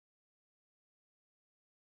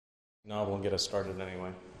Novel and get us started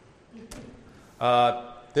anyway.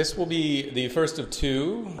 This will be the first of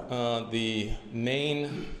two. The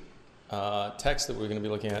main text that we're going to be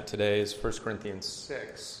looking at today is 1 Corinthians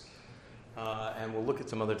 6. And we'll look at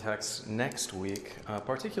some other texts next week,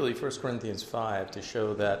 particularly 1 Corinthians 5, to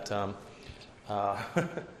show that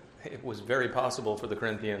it was very possible for the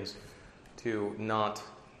Corinthians to not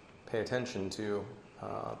pay attention to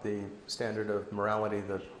the standard of morality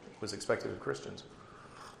that was expected of Christians.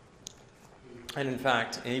 And in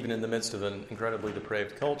fact, even in the midst of an incredibly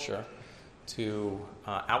depraved culture, to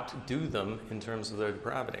outdo them in terms of their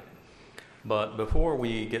depravity. But before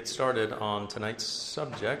we get started on tonight's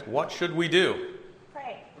subject, what should we do?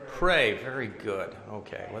 Pray. Very good.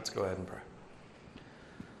 Okay, let's go ahead and pray.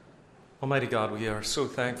 Almighty God, we are so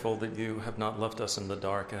thankful that you have not left us in the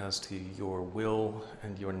dark as to your will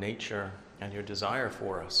and your nature and your desire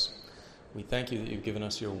for us. We thank you that you've given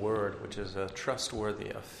us your word, which is a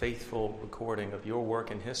trustworthy, a faithful recording of your work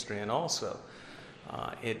in history. And also,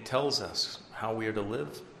 it tells us how we are to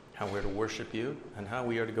live, how we are to worship you, and how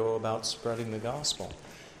we are to go about spreading the gospel.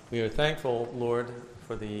 We are thankful, Lord,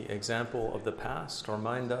 for the example of the past.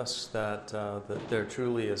 Remind us that there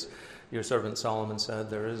truly is, your servant Solomon said,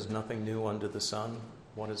 there is nothing new under the sun.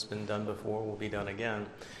 What has been done before will be done again.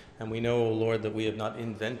 And we know, Lord, that we have not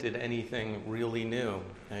invented anything really new,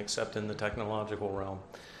 except in the technological realm.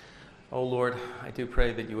 Oh, Lord, I do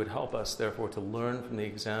pray that you would help us, therefore, to learn from the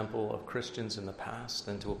example of Christians in the past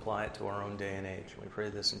and to apply it to our own day and age. We pray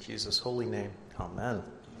this in Jesus' holy name. Amen.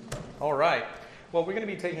 All right. Well, we're going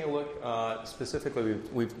to be taking a look specifically.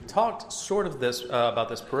 We've talked sort of this about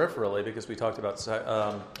this peripherally because we talked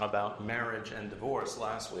about marriage and divorce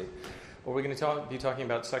last week. But we're going to be talking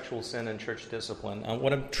about sexual sin and church discipline. And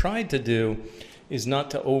what I've tried to do is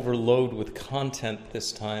not to overload with content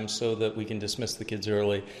this time so that we can dismiss the kids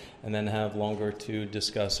early and then have longer to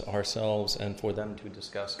discuss ourselves and for them to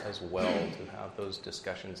discuss as well, to have those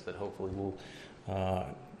discussions that hopefully will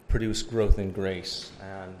produce growth in grace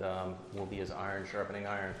and will be as iron sharpening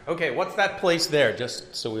iron. Okay, what's that place there,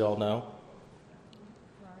 just so we all know?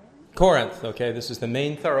 Corinth, okay, this is the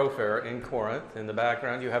main thoroughfare in Corinth. In the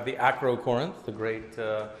background, you have the Acrocorinth, the great,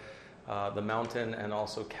 the mountain and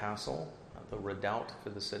also castle, the redoubt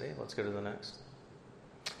for the city. Let's go to the next.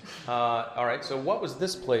 All right, so what was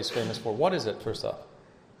this place famous for? What is it, first off?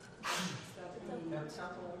 The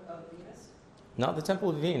Temple of Venus. Not the Temple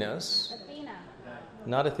of Venus. Athena.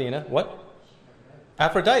 Not Athena. What?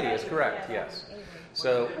 Aphrodite is correct, yes.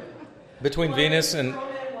 So, between Venus and...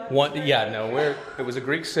 it was a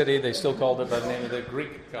Greek city. They still called it by the name of the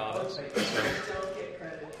Greek goddess.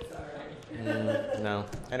 No.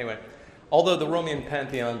 Anyway, although the Roman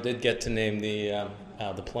pantheon did get to name the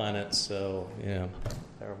planets, so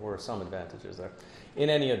there were some advantages there. In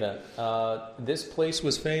any event, this place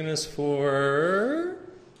was famous for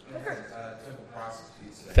temple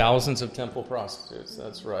prostitutes. Thousands of temple prostitutes.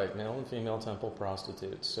 That's right, male and female temple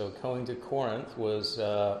prostitutes. So going to Corinth was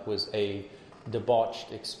a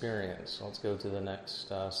debauched experience. Let's go to the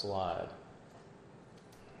next slide.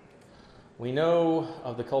 We know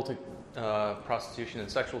of the cultic prostitution and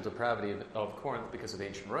sexual depravity of Corinth because of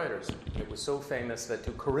ancient writers. It was so famous that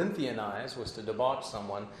to Corinthianize was to debauch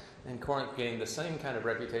someone, and Corinth gained the same kind of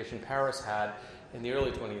reputation Paris had in the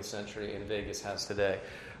early 20th century and Vegas has today.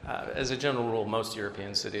 As a general rule, most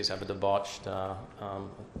European cities have a debauched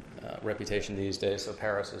reputation these days, so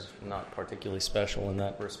Paris is not particularly special in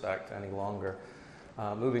that respect any longer.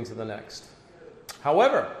 Moving to the next.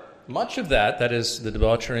 However, much of that is the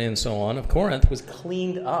debauchery and so on, of Corinth, was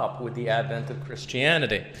cleaned up with the advent of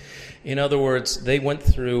Christianity. In other words, they went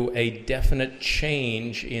through a definite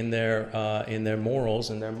change in their morals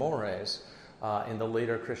and their mores. In the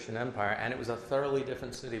later Christian Empire, and it was a thoroughly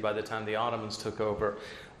different city by the time the Ottomans took over.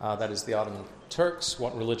 That is the Ottoman Turks.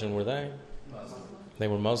 What religion were they? Muslim. They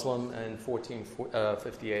were Muslim in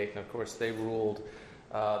 1458, and of course they ruled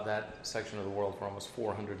that section of the world for almost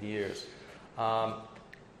 400 years.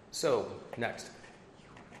 So, next.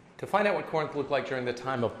 To find out what Corinth looked like during the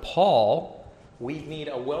time of Paul, we'd need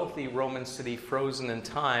a wealthy Roman city frozen in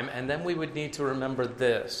time, and then we would need to remember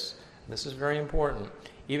this. This is very important.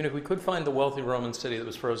 Even if we could find the wealthy Roman city that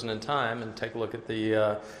was frozen in time and take a look at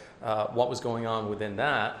the what was going on within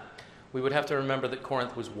that, we would have to remember that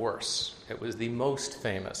Corinth was worse. It was the most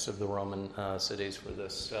famous of the Roman cities for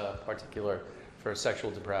this for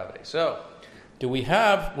sexual depravity. So, do we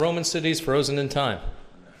have Roman cities frozen in time?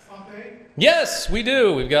 Pompeii? Yes, we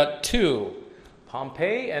do. We've got two.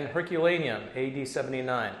 Pompeii and Herculaneum, AD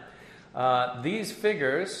 79. These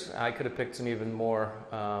figures, I could have picked some even more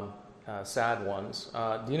sad ones.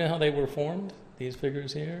 Do you know how they were formed, these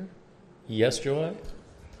figures here? Yes, Joy?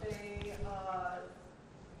 They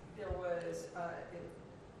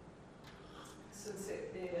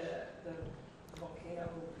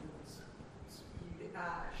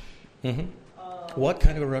Mm-hmm. What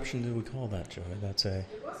kind of eruption do we call that, Joy? That's a...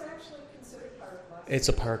 It was actually considered pyroclastic. It's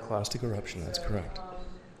a pyroclastic eruption, that's So, correct.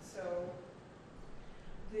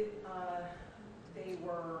 They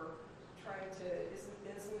were trying to, isn't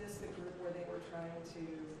this the group where they were trying to,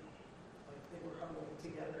 like, they were huddling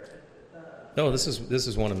together at the... No, this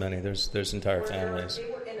is one of many. There's entire where families.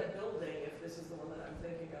 They were in a building, if this is the one that I'm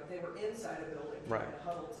thinking of. They were inside a building Right.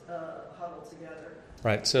 trying to huddle together.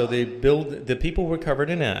 Right, so the people were covered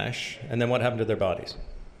in ash, and then what happened to their bodies?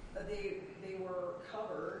 They were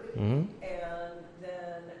covered, Mm-hmm. and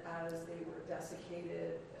then as they were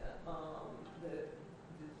desiccated,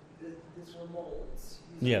 these were molds.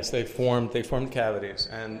 Yes, they formed cavities,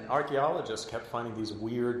 and archaeologists kept finding these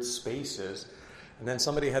weird spaces, and then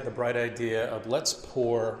somebody had the bright idea of let's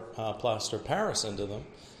pour plaster Paris into them,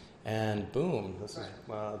 and boom, this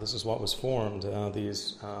is what was formed.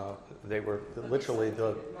 They were literally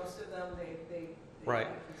the most of them they right.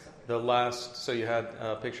 The last, so you had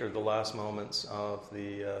a picture of the last moments of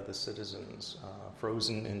the citizens,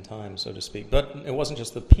 frozen in time, so to speak. But it wasn't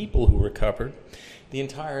just the people who were covered. The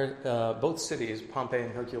entire, both cities, Pompeii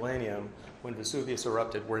and Herculaneum, when Vesuvius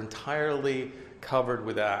erupted, were entirely covered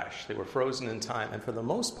with ash. They were frozen in time, and for the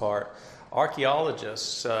most part,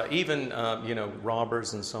 archaeologists, even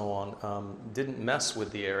robbers and so on, didn't mess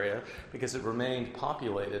with the area because it remained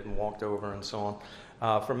populated and walked over and so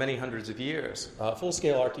on for many hundreds of years.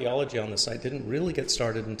 Full-scale archaeology on the site didn't really get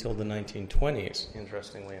started until the 1920s,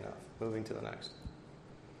 interestingly enough. Moving to the next.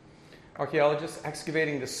 Archaeologists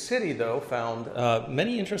excavating the city, though, found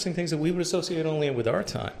many interesting things that we would associate only with our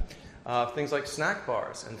time. Things like snack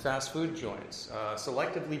bars and fast food joints,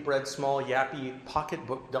 selectively bred small yappy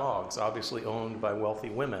pocketbook dogs, obviously owned by wealthy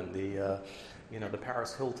women, the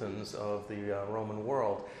Paris Hiltons of the Roman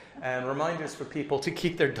world, and reminders for people to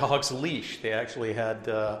keep their dogs leashed. They actually had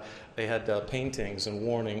paintings and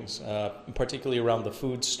warnings, particularly around the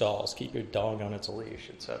food stalls: keep your dog on its leash,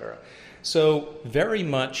 etc. So very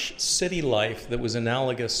much city life that was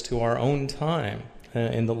analogous to our own time.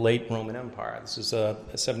 In the late Roman Empire. This is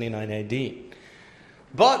 79 AD.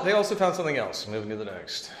 But they also found something else. Moving to the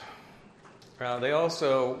next. They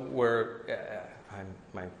also were,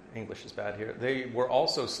 my English is bad here, they were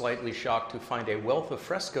also slightly shocked to find a wealth of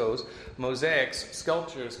frescoes, mosaics,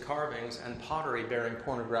 sculptures, carvings, and pottery bearing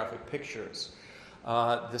pornographic pictures.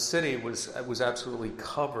 The city was absolutely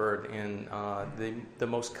covered in the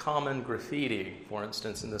most common graffiti, for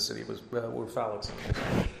instance, in the city were phallic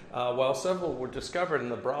symbols. While several were discovered in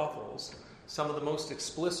the brothels, some of the most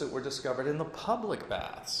explicit were discovered in the public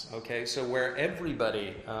baths, okay, so where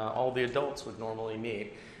everybody, all the adults would normally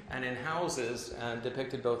meet, and in houses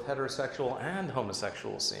depicted both heterosexual and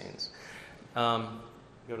homosexual scenes. Go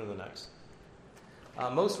to the next.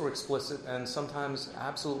 Most were explicit and sometimes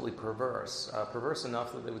absolutely perverse, perverse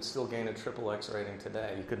enough that they would still gain a XXX rating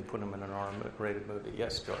today. You couldn't put them in an R-rated movie.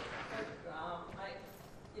 Yes, Joy? I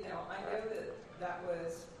know that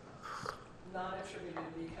was not attributed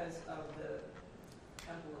because of the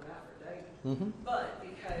Temple of Aphrodite, but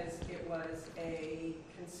because it was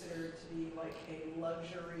considered to be like a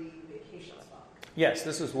luxury vacation spot. Yes,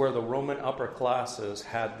 this is where the Roman upper classes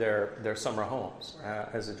had their summer homes,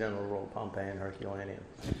 as a general rule, Pompeii and Herculaneum.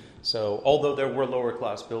 So, although there were lower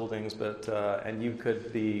class buildings, and you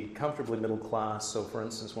could be comfortably middle class. So, for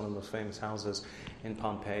instance, one of the most famous houses in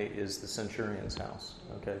Pompeii is the centurion's house.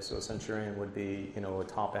 Okay, so a centurion would be, a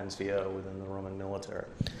top NCO within the Roman military.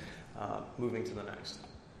 Moving to the next.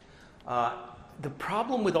 The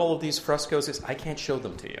problem with all of these frescoes is I can't show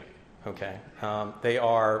them to you. Okay, they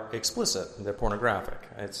are explicit. They're pornographic.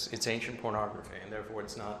 It's ancient pornography, and therefore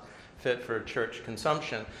it's not fit for church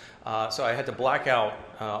consumption. So I had to black out,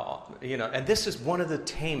 and this is one of the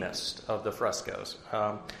tamest of the frescoes.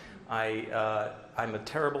 I'm a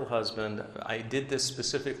terrible husband. I did this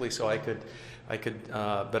specifically so I could,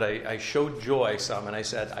 but I showed Joy some, and I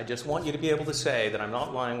said, I just want you to be able to say that I'm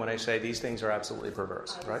not lying when I say these things are absolutely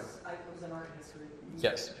perverse, right? I was an art history.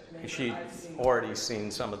 Yes, she'd already seen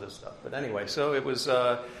some of this stuff. But anyway, so it was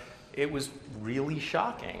really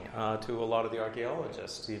shocking to a lot of the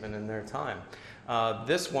archaeologists, even in their time.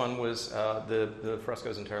 This one was, the fresco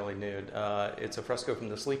is entirely nude. It's a fresco from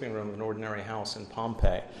the sleeping room of an ordinary house in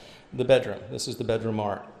Pompeii. The bedroom. This is the bedroom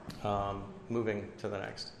art. Moving to the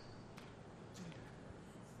next.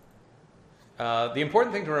 The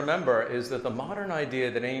important thing to remember is that the modern idea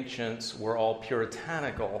that ancients were all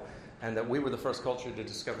puritanical and that we were the first culture to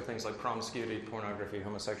discover things like promiscuity, pornography,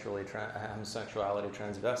 homosexuality,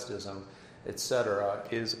 transvestism, etc.,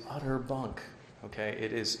 is utter bunk. Okay,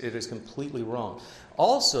 it is completely wrong.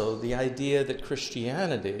 Also, the idea that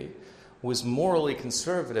Christianity was morally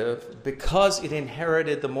conservative because it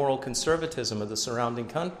inherited the moral conservatism of the surrounding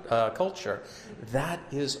culture. That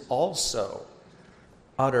is also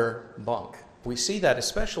utter bunk. We see that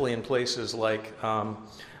especially in places like,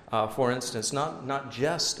 for instance, not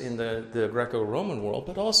just in the Greco-Roman world,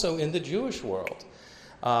 but also in the Jewish world.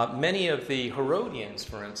 Many of the Herodians,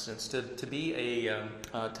 for instance, to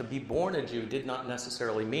be born a Jew did not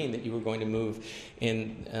necessarily mean that you were going to move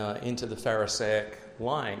into the Pharisaic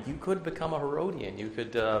line. You could become a Herodian. You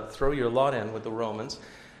could throw your lot in with the Romans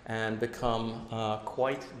and become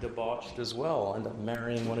quite debauched as well, end up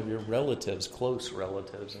marrying one of your relatives, close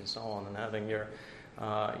relatives, and so on, and having your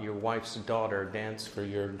wife's daughter dance for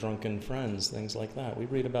your drunken friends, things like that. We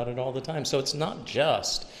read about it all the time. So it's not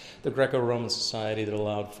just the Greco-Roman society that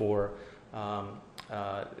allowed for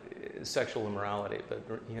sexual immorality, but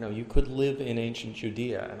you could live in ancient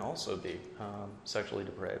Judea and also be sexually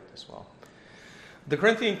depraved as well. The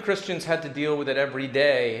Corinthian Christians had to deal with it every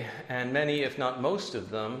day, and many, if not most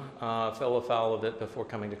of them, fell afoul of it before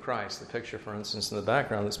coming to Christ. The picture, for instance, in the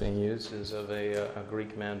background that's being used is of a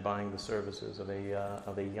Greek man buying the services of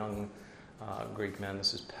a young Greek man.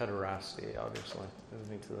 This is pederasty, obviously.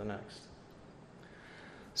 Moving to the next.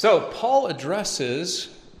 So Paul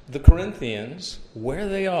addresses the Corinthians where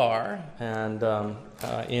they are, and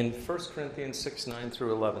in 1 Corinthians 6, 9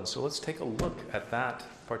 through 11. So let's take a look at that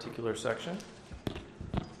particular section.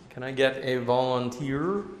 Can I get a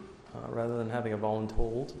volunteer rather than having a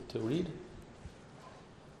voluntold to read?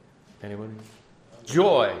 Anyone?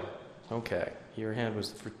 Joy. Okay. Your hand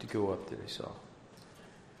was to go up that I saw. You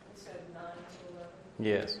said 9 to 11?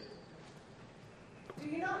 Yes. Do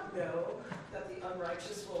you not know that the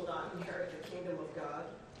unrighteous will not inherit the kingdom of God?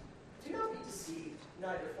 Do not be deceived.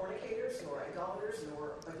 Neither fornicators, nor idolaters,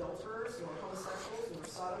 nor adulterers, nor homosexuals, nor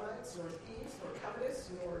sodomites, nor thieves, nor covetous,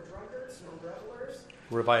 nor drunkards, nor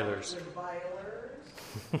Revilers.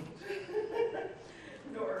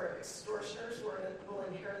 Nor extortioners will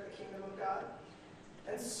inherit the kingdom of God.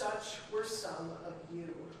 And such were some of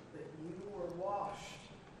you, that you were washed,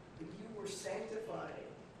 that you were sanctified,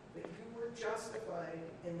 that you were justified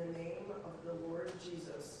in the name of the Lord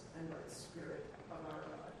Jesus and by the Spirit of our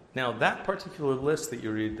God. Now, that particular list that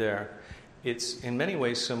you read there, it's in many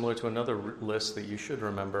ways similar to another list that you should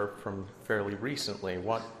remember from fairly recently.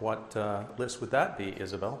 What list would that be,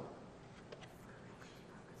 Isabel?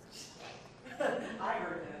 I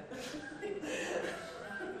heard that.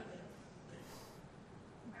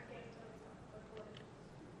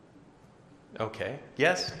 Okay.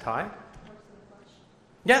 Yes, Ty?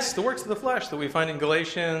 Yes, the works of the flesh that we find in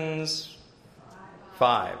Galatians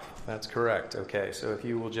 5. That's correct. Okay, so if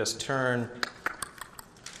you will just turn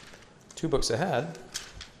 2 books ahead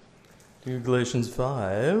to Galatians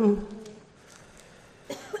 5.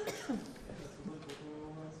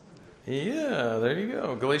 Yeah, there you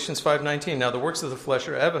go. Galatians 5:19. Now the works of the flesh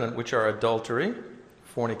are evident, which are adultery,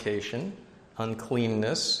 fornication,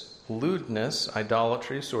 uncleanness, lewdness,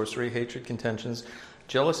 idolatry, sorcery, hatred, contentions,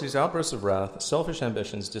 jealousies, outbursts of wrath, selfish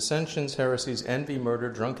ambitions, dissensions, heresies, envy, murder,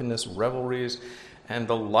 drunkenness, revelries, and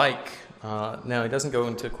the like. Now, he doesn't go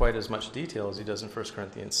into quite as much detail as he does in 1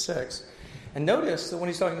 Corinthians 6. And notice that when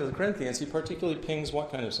he's talking to the Corinthians, he particularly pings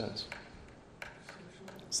what kind of sins?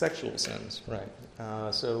 Sexual sins, right.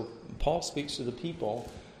 So Paul speaks to the people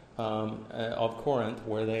of Corinth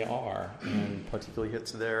where they are, and particularly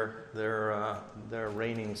hits their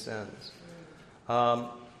reigning sins.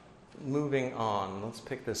 Moving on, let's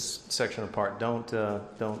pick this section apart. Don't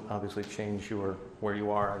obviously change where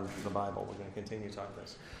you are in the Bible. We're going to continue talking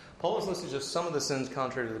this. Paul has listed just some of the sins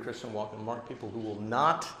contrary to the Christian walk and mark people who will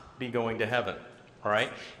not be going to heaven. All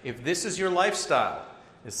right? If this is your lifestyle,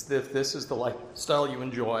 if this is the lifestyle you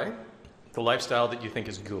enjoy, the lifestyle that you think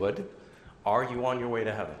is good, are you on your way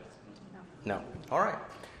to heaven? No. All right.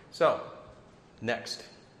 So, next.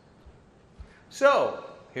 So,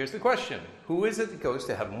 here's the question. Who is it that goes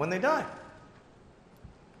to heaven when they die?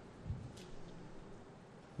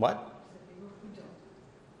 What?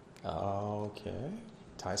 Okay.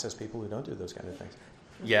 Ty says people who don't do those kind of things.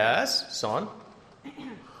 Yes, Son?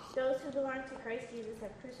 Those who belong to Christ Jesus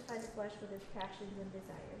have crucified the flesh with its passions and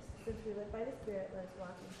desires. Since we live by the Spirit, let us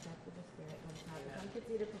walk in step with the Spirit. Let us not become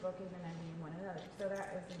conceited, provoking and envying one another. So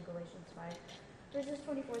that is in Galatians 5, verses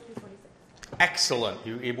 24 through 26. Excellent.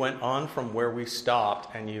 You went on from where we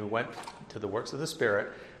stopped, and you went to the works of the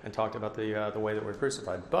Spirit and talked about the way that we're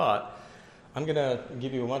crucified. But I'm going to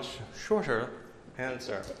give you a much shorter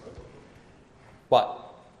answer. What?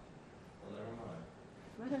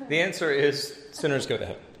 The answer is sinners go to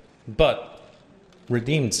heaven, but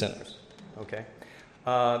redeemed sinners. Okay?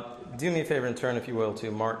 Do me a favor and turn, if you will,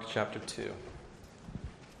 to Mark chapter 2.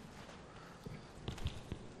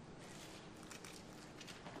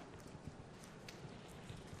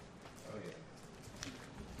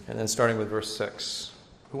 And then starting with verse 6.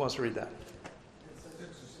 Who wants to read that? It's 6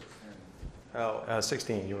 or 16. Oh,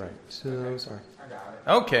 16, you're right. So, sorry. I got it.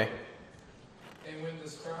 Okay. And when the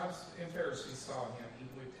scribes and Pharisees saw him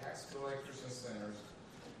eat with tax collectors and sinners,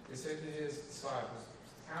 they said to his disciples,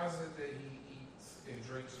 "How is it that he eats and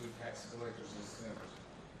drinks with tax collectors and sinners?"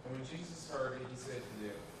 And when Jesus heard it, he said to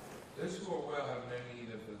them, "Those who are well have no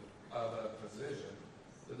need of a physician,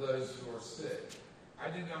 but those who are sick. I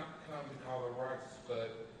did not come to call the righteous,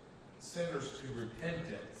 but sinners to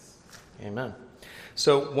repentance." Amen.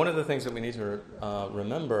 So one of the things that we need to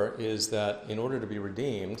remember is that in order to be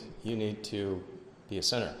redeemed, you need to be a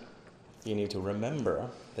sinner. You need to remember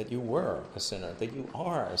that you were a sinner, that you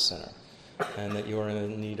are a sinner, and that you are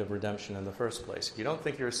in need of redemption in the first place. If you don't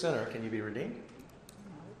think you're a sinner, can you be redeemed?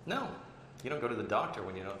 No. You don't go to the doctor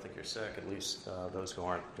when you don't think you're sick, at least those who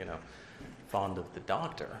aren't, fond of the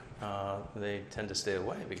doctor. They tend to stay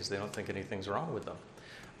away because they don't think anything's wrong with them.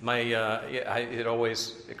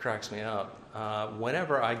 It cracks me up.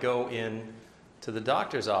 Whenever I go in to the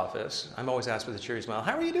doctor's office, I'm always asked with a cheery smile,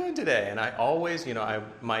 "How are you doing today?" And I always,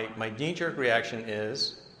 my knee-jerk reaction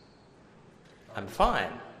is, "I'm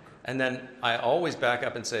fine." And then I always back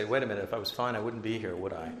up and say, "Wait a minute, if I was fine, I wouldn't be here,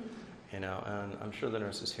 would I?" And I'm sure the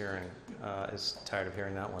nurse is tired of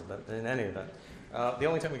hearing that one. But in any event, the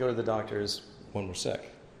only time we go to the doctor is when we're sick.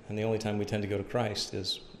 And the only time we tend to go to Christ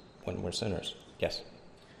is when we're sinners. Yes?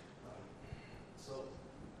 So,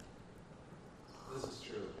 this is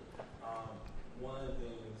true. One of the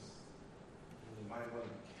things you might want to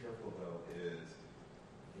be careful, though, is,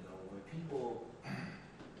 when people,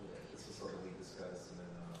 this is something we discussed in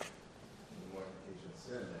the Mortification of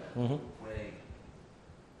Sin, that when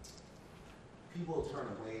people turn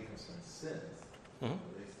away from some sins,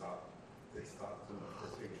 they stop doing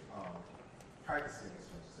practicing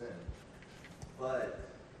some sin, but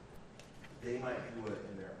they might do it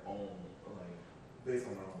in their own, based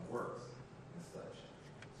on their own works and such.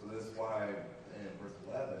 So that's why in verse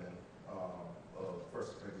 11 of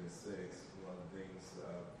 1 Corinthians 6, one of the things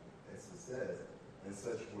it says, "And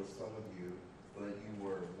such were some of you, but you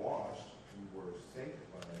were washed, you were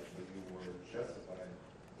sanctified, but you were justified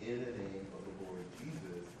in the name of the Lord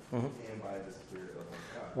Jesus and by the Spirit of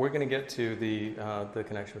our God." We're going to get to the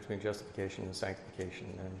connection between justification and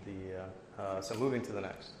sanctification, and so moving to the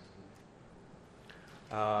next.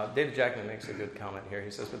 David Jackman makes a good comment here.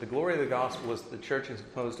 He says, "But the glory of the gospel is that the church is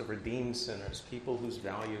composed of redeemed sinners, people whose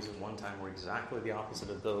values at one time were exactly the opposite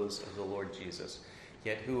of those of the Lord Jesus,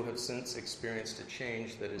 yet who have since experienced a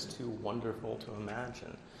change that is too wonderful to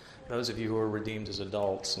imagine." Those of you who are redeemed as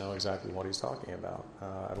adults know exactly what he's talking about.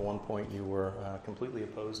 At one point you were completely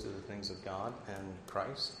opposed to the things of God and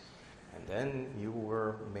Christ, and then you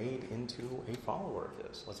were made into a follower of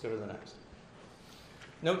his. Let's go to the next.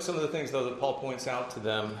 Note some of the things, though, that Paul points out to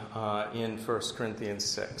them in 1 Corinthians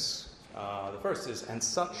 6. The first is, "And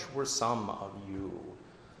such were some of you."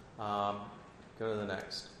 Go to the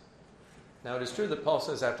next. Now, it is true that Paul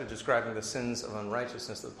says, after describing the sins of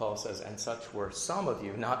unrighteousness, that Paul says, "And such were some of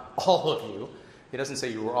you," not all of you. He doesn't say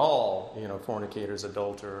you were all, fornicators,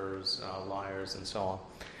 adulterers, liars, and so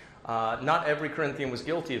on. Not every Corinthian was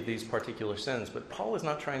guilty of these particular sins, but Paul is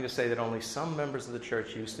not trying to say that only some members of the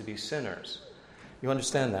church used to be sinners. You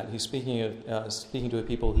understand that? He's speaking to a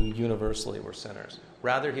people who universally were sinners.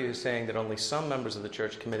 Rather, he is saying that only some members of the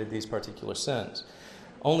church committed these particular sins.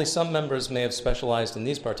 Only some members may have specialized in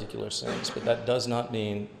these particular sins, but that does not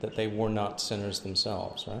mean that they were not sinners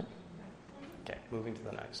themselves, right? Okay, moving to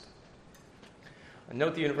the next.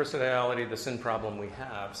 Note the universality of the sin problem we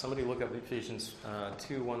have. Somebody look up Ephesians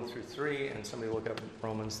 2, 1 through 3, and somebody look up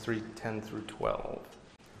Romans 3, 10 through 12.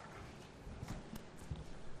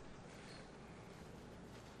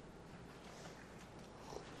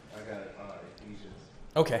 I got Ephesians.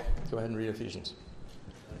 Okay, go ahead and read Ephesians.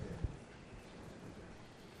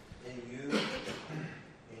 And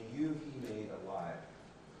you he made alive,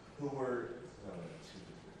 who were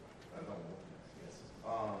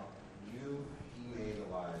you he made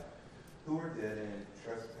alive, who were dead in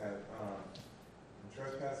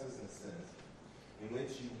trespasses and sins, in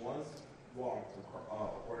which you once walked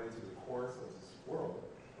according to the course of this world,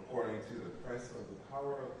 according to the prince of the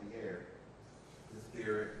power of the air, the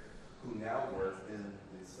spirit who now works in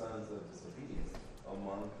the sons of disobedience,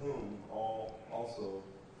 among whom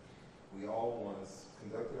we all once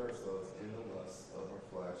conducted ourselves in the lusts of our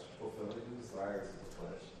flesh, fulfilling the desires of the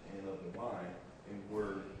flesh and of the mind, and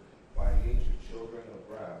were by nature children of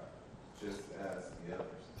wrath, just as the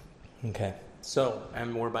others. Okay,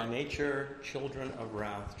 and we're by nature children of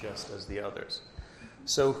wrath, just as the others.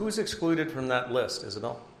 So who's excluded from that list,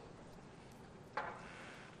 Isabel?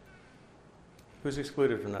 Who's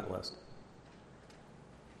excluded from that list?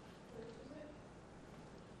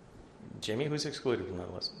 Jimmy, who's excluded from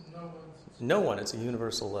that list? No one's. No one. It's a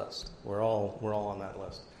universal list. We're all on that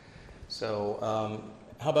list. So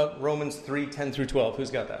how about Romans 3:10 through 12?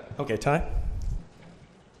 Who's got that? Okay, Ty?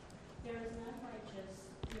 There is none righteous,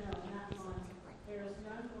 no, not one. There is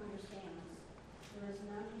none who understands. There is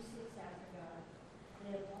none who seeks after God.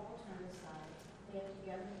 They have all turned aside. They have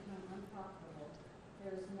together become unprofitable.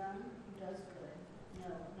 There is none who does good,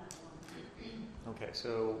 no, not one. Okay,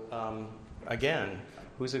 so again,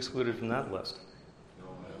 who's excluded from that list?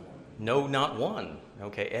 No, not one.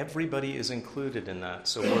 Okay, everybody is included in that.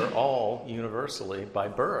 So we're all universally, by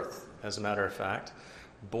birth, as a matter of fact,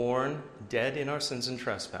 born dead in our sins and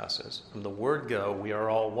trespasses. From the word go, we are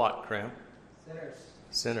all what, Graham? Sinners.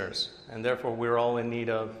 Sinners. And therefore we're all in need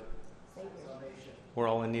of Salvation. we're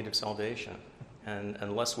all in need of salvation. And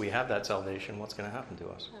unless we have that salvation, what's going to happen to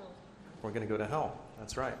us? We're going to go to hell.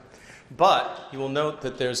 That's right. But you will note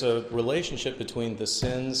that there's a relationship between the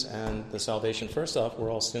sins and the salvation. First off,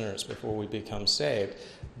 we're all sinners before we become saved.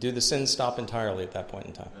 Do the sins stop entirely at that point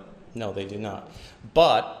in time? No, they do not.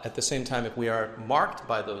 But at the same time, if we are marked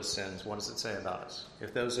by those sins, what does it say about us?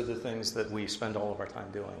 If those are the things that we spend all of our time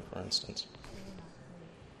doing, for instance,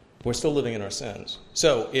 we're still living in our sins.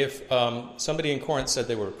 So if somebody in Corinth said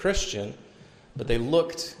they were a Christian, but they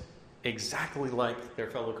looked exactly like their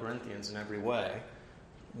fellow Corinthians in every way,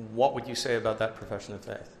 what would you say about that profession of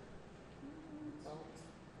faith?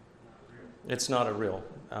 It's not a real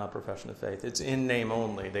profession of faith. It's in name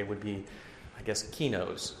only. They would be, I guess,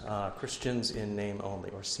 Kenos, Christians in name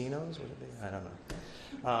only. Or Cenos, would it be? I don't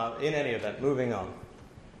know. In any event, moving on.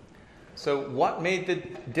 So what made the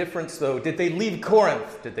difference, though? Did they leave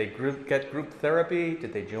Corinth? Did they get group therapy?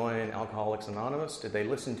 Did they join Alcoholics Anonymous? Did they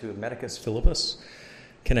listen to Medicus Philippus?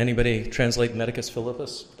 Can anybody translate Medicus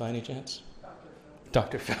Philippus by any chance?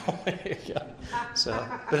 Dr. Phil. Yeah. So,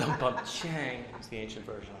 Chang is the ancient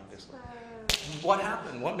version, obviously. What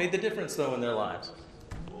happened? What made the difference, though, in their lives?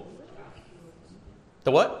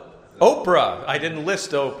 The what? Oprah. I didn't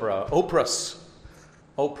list Oprah. Oprah's.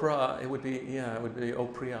 Oprah, it would be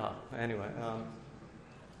Oprah. Anyway.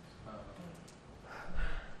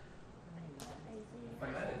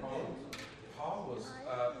 Paul was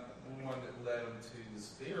the one that led them to the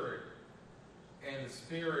Spirit, and the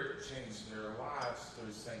Spirit changed their lives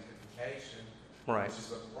through sanctification, Right. which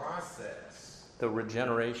is a process. The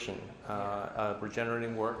regeneration,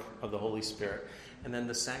 regenerating work of the Holy Spirit, and then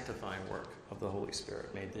the sanctifying work of the Holy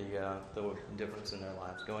Spirit made the difference in their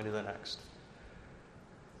lives. Going to the next.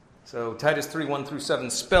 So Titus 3:1 through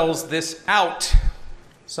 7 spells this out.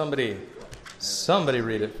 Somebody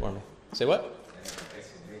read it for me. Say what?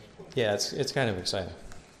 Yeah, it's kind of exciting.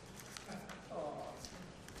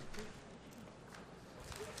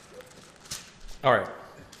 All right.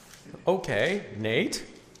 Okay, Nate.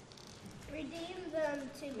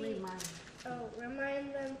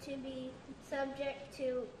 Remind them to be subject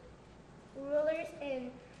to rulers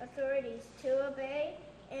and authorities, to obey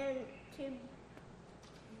and to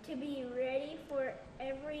be ready for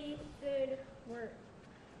every good work,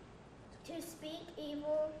 to speak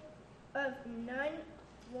evil of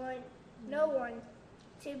no one,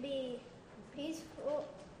 to be peaceable,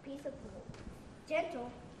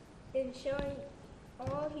 gentle, in showing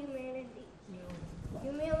all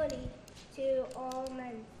humility to all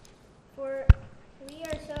men. For we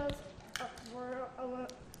ourselves were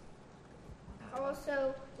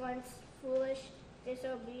also once foolish,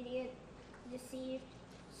 disobedient, deceived,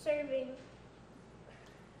 serving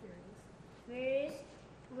various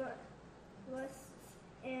lusts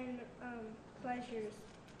and pleasures,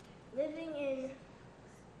 living in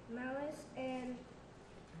malice and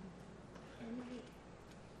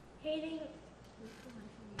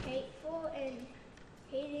hateful and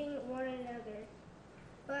hating one another.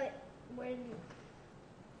 But when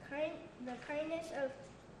the kindness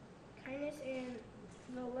and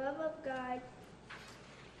the love of God,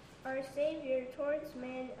 our Savior, towards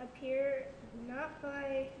men appear not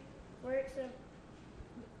by works of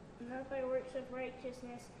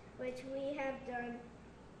righteousness which we have done,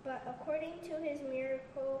 but according to His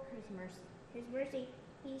mercy,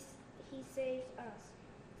 He saves us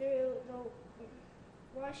through the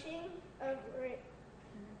washing of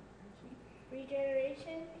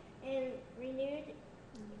regeneration and renewing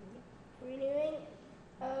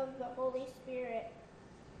of the Holy Spirit.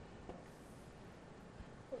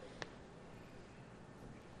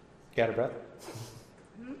 Got a breath?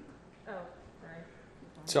 Oh, sorry.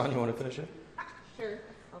 John, you want to finish it? Sure,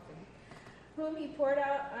 I'll finish. whom he poured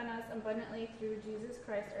out on us abundantly through Jesus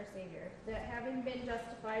Christ our Savior, that having been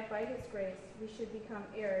justified by his grace, we should become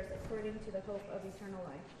heirs according to the hope of eternal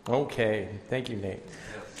life. Okay, thank you, Nate.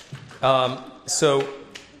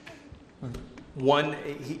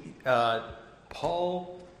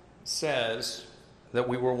 Paul says that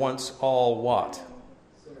we were once all what?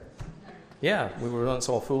 Yeah, we were once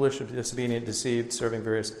all foolish, disobedient, deceived, serving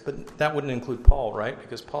various... But that wouldn't include Paul, right?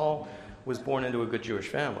 Because Paul was born into a good Jewish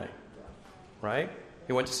family, right?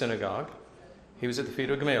 He went to synagogue. He was at the feet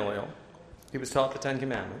of Gamaliel. He was taught the Ten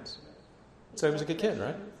Commandments. So he was a good kid,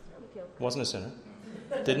 right? Wasn't a sinner.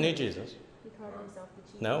 Didn't need Jesus. He called himself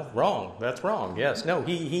the chief. No, wrong. That's wrong. Yes. No,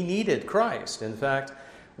 he needed Christ. In fact,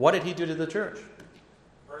 what did he do to the church?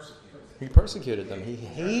 He persecuted them. He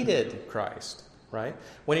hated Christ, right?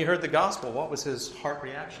 When he heard the gospel, what was his heart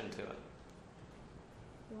reaction to it?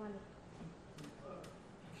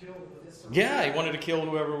 Yeah, he wanted to kill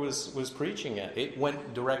whoever was preaching it. It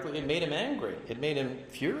went directly, it made him angry. It made him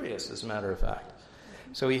furious, as a matter of fact.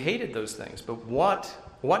 So he hated those things. But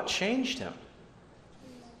what changed him?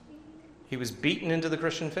 He was beaten into the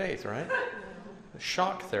Christian faith, right?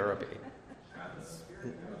 Shock therapy.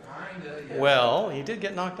 Well, he did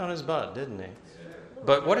get knocked on his butt, didn't he?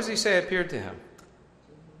 But what does he say appeared to him?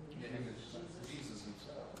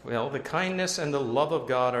 Well, the kindness and the love of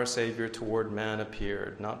God our Savior toward man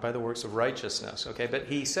appeared, not by the works of righteousness. Okay, but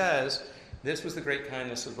he says this was the great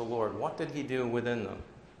kindness of the Lord. What did he do within them?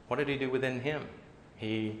 What did he do within him?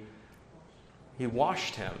 He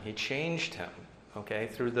washed him. He changed him. Okay,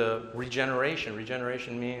 through the regeneration.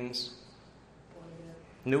 Regeneration means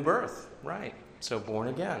new birth, right? So born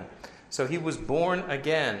again. So he was born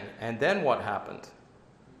again, and then what happened?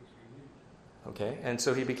 Okay, and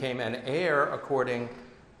so he became an heir according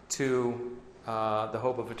to the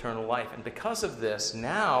hope of eternal life. And because of this,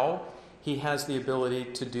 now he has the ability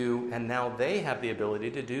to do, and now they have the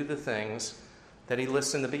ability to do the things that he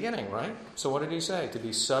lists in the beginning, right? So what did he say? To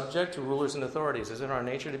be subject to rulers and authorities. Is it our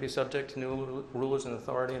nature to be subject to new rulers and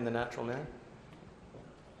authority in the natural man?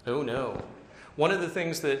 Oh, no. One of the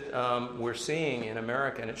things that we're seeing in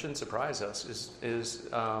America, and it shouldn't surprise us, is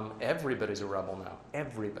everybody's a rebel now.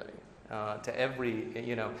 Everybody.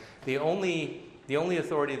 The only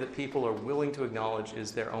authority that people are willing to acknowledge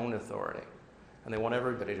is their own authority. And they want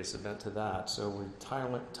everybody to submit to that. So we're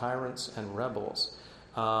tyrants and rebels.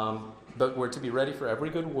 But we're to be ready for every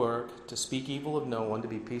good work, to speak evil of no one, to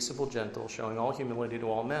be peaceable, gentle, showing all humility to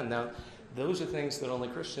all men. Now, those are things that only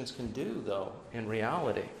Christians can do, though, in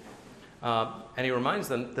reality. And he reminds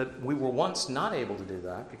them that we were once not able to do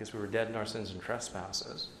that because we were dead in our sins and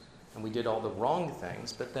trespasses. And we did all the wrong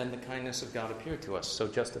things, but then the kindness of God appeared to us. So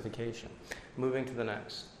justification. Moving to the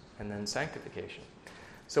next. And then sanctification.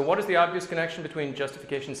 So what is the obvious connection between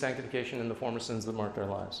justification, sanctification, and the former sins that marked our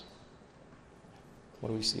lives? What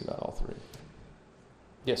do we see about all three?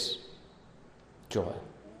 Yes. Joy.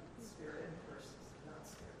 Spirit versus not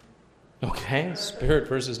spirit. Okay, spirit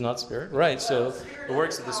versus not spirit. Right, so the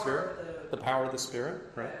works of the Spirit, the power of the Spirit,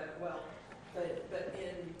 right? But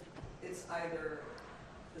it's either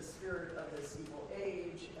the spirit of this evil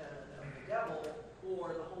age and of the devil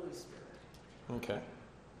or the Holy Spirit. Okay,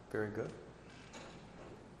 very good.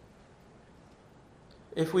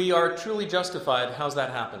 If we are truly justified, how's that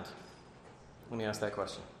happened? Let me ask that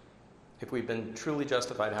question. If we've been truly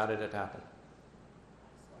justified, how did it happen?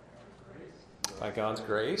 By God's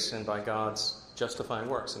grace and by God's justifying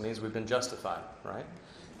works. It means we've been justified, right?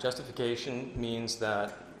 Justification means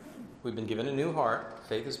that we've been given a new heart.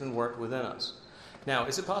 Faith has been worked within us. Now,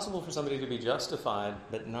 is it possible for somebody to be justified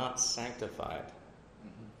but not sanctified?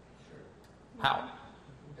 How?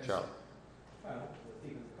 Charlie?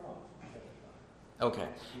 Okay.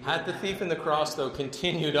 Had the thief in the cross, though,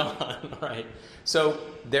 continued on, right? So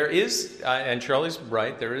there is, and Charlie's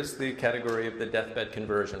right, there is the category of the deathbed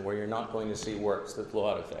conversion where you're not going to see works that flow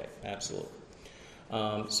out of faith. Absolutely.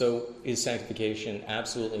 So is sanctification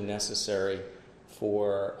absolutely necessary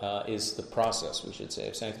is the process, we should say,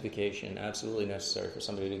 of sanctification absolutely necessary for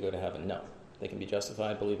somebody to go to heaven? No. They can be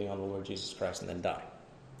justified believing on the Lord Jesus Christ and then die.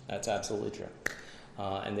 That's absolutely true.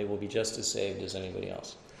 And they will be just as saved as anybody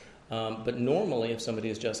else. But normally, if somebody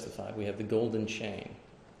is justified, we have the golden chain,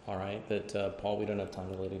 all right, that Paul, we don't have time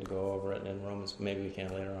really to go over it in Romans, maybe we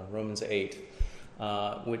can later on, Romans 8,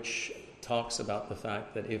 which talks about the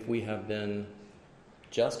fact that if we have been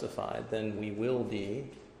justified, then we will be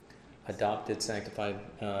adopted, sanctified,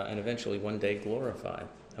 and eventually one day glorified,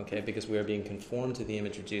 okay, because we are being conformed to the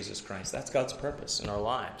image of Jesus Christ. That's God's purpose in our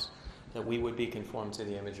lives, that we would be conformed to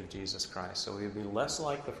the image of Jesus Christ. So we would be less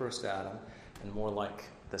like the first Adam and more like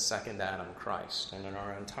the second Adam, Christ, and in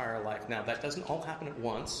our entire life. Now, that doesn't all happen at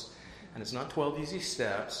once. and it's not 12 easy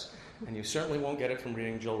steps, and you certainly won't get it from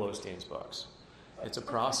reading Joel Osteen's books. It's a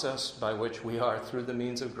process by which we are, through the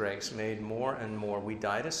means of grace, made more and more. We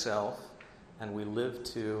die to self, and we live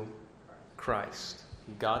to Christ.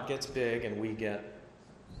 God gets big, and we get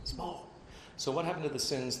small. So what happened to the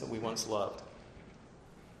sins that we once loved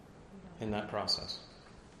in that process?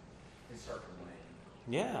 They start to wane.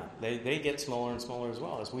 Yeah, they get smaller and smaller as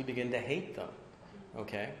well as we begin to hate them.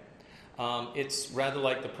 Okay? It's rather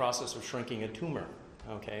like the process of shrinking a tumor,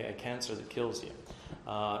 okay, a cancer that kills you.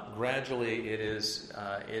 Gradually,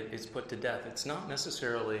 it's put to death. It's not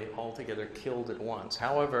necessarily altogether killed at once.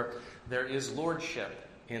 However, there is lordship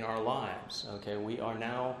in our lives. Okay, we are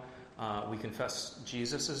now, we confess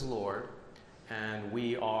Jesus as Lord, and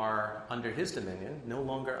we are under His dominion, no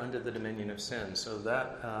longer under the dominion of sin. So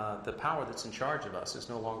that the power that's in charge of us is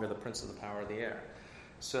no longer the prince of the power of the air.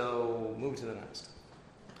 So, move to the next.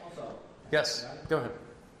 Also, Yes, go ahead.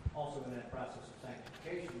 also in that process of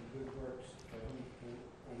sanctification, good works for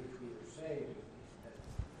which we were saved, as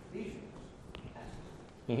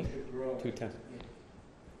Ephesians should grow 2:10.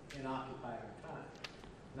 and occupy our time.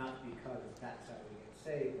 Not because that's how we get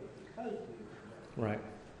saved, but because we Right.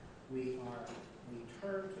 we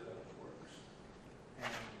turn to those works.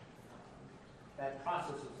 And that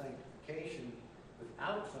process of sanctification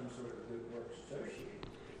without some sort of good works associated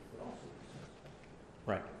with it would also be successful.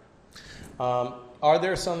 Right. Are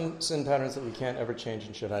there some sin patterns that we can't ever change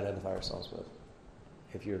and should identify ourselves with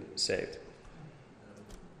if you're saved?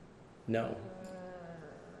 No.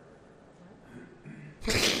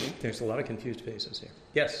 There's a lot of confused faces here.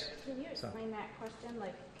 Yes? Can you explain that question?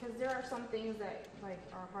 Like, because there are some things that like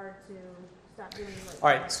are hard to stop doing. Like, All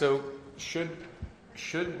right, so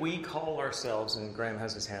should we call ourselves, and Graham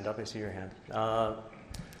has his hand up, I see your hand.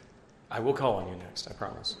 I will call on you next, I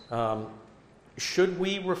promise. Should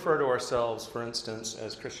we refer to ourselves, for instance,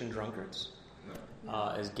 as Christian drunkards?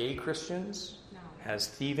 No. As gay Christians? No. As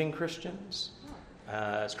thieving Christians? No.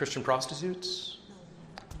 As Christian prostitutes?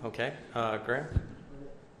 No. Okay, Graham?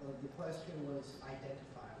 The question was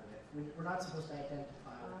identify with. We're not supposed to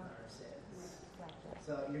identify with our sins.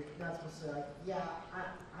 So you're not supposed to say, like, yeah,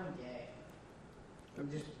 I'm gay.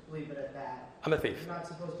 And just leave it at that. I'm a thief. You're not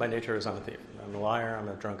supposed to. By nature is I'm a thief. I'm a liar, I'm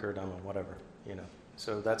a drunkard, I'm a whatever,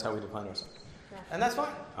 So that's how we define ourselves. And that's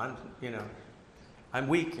fine. I'm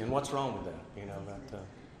weak, and what's wrong with that?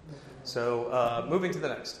 So moving to the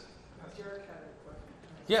next. Derek had a question.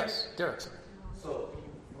 Yes, Derek, sorry. So,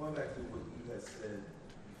 going back to what you had said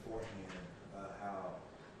beforehand, how,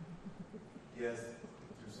 yes,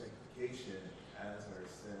 through sanctification, as our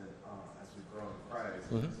sin, as we grow in Christ,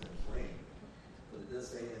 sin is wane. But it does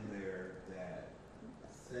say in there that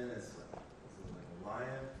sin is like a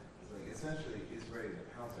lion. It's like essentially it's ready to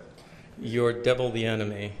pounce at us. Your devil, the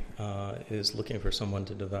enemy, is looking for someone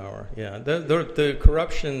to devour. Yeah, the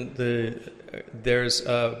corruption, there's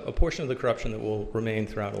a portion of the corruption that will remain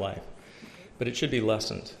throughout life, but it should be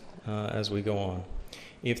lessened as we go on.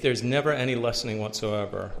 If there's never any lessening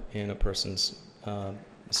whatsoever in a person's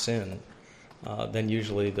sin, then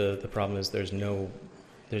usually the problem is there's no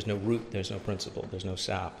root, there's no principle, there's no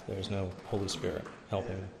sap, there's no Holy Spirit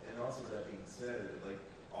helping. And also that being said, like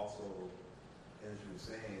also as you were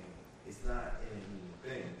saying, it's not any new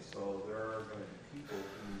thing. So there are going to be people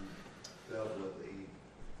who dealt with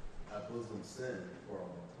a bosom sin for a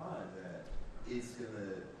long time that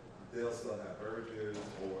they'll still have urges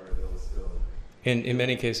or they'll still. In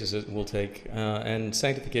many cases, it will take, and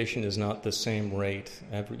sanctification is not the same rate.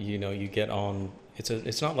 You get on.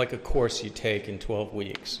 It's not like a course you take in 12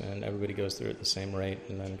 weeks, and everybody goes through it at the same rate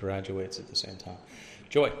and then graduates at the same time.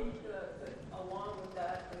 Joy. Along with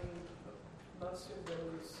that, most of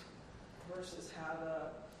those verses have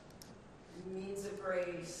a means of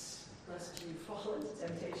grace, lest you fall into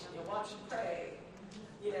temptation. You watch and pray.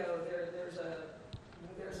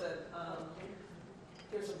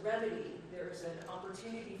 There's a remedy. There's an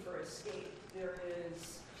opportunity for escape. There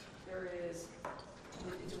is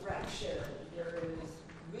direction. There is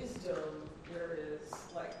wisdom. There is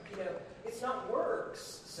it's not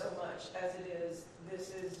works so much as it is. This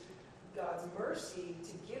is God's mercy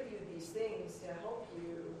to give you these things to help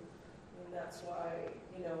you, and that's why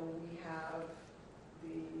we have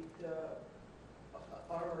the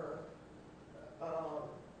armor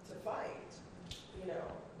to fight.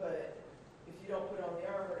 But if you don't put on the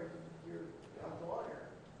armor, you're out of water,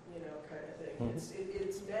 kind of thing. Mm-hmm.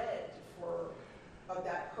 It's meant for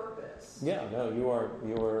that purpose. Yeah, no, you are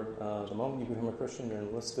the moment you become a Christian, you're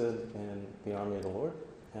enlisted in the army of the Lord,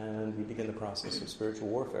 and you begin the process of spiritual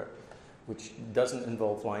warfare. which doesn't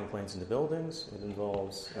involve flying planes into buildings. It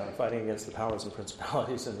involves fighting against the powers and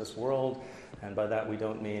principalities in this world. And by that we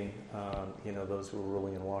don't mean, those who are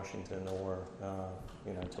ruling in Washington or,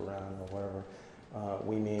 Tehran or wherever.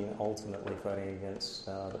 We mean ultimately fighting against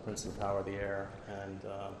the prince of the power of the air and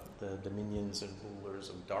the dominions and rulers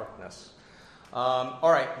of darkness. All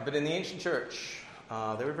right, but in the ancient church,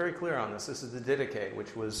 they were very clear on this. This is the Didache,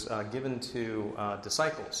 which was given to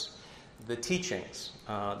disciples. The teachings,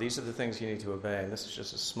 these are the things you need to obey, and this is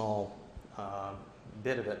just a small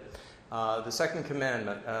bit of it. The second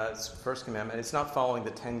commandment, first commandment, it's not following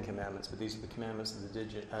the 10 commandments, but these are the commandments of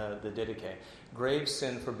the Didache. Grave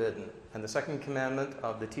sin forbidden. And the second commandment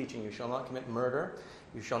of the teaching, you shall not commit murder,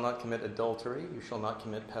 you shall not commit adultery, you shall not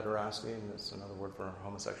commit pederasty, and that's another word for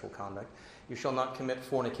homosexual conduct. You shall not commit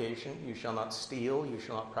fornication, you shall not steal, you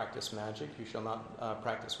shall not practice magic, you shall not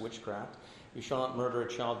practice witchcraft, you shall not murder a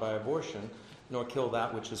child by abortion, nor kill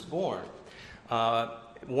that which is born.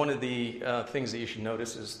 One of the things that you should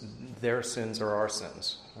notice is their sins are our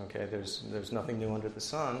sins. Okay, there's nothing new under the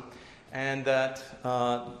sun, and that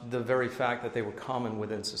the very fact that they were common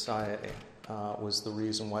within society was the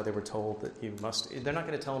reason why they were told that you must. They're not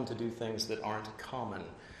going to tell them to do things that aren't common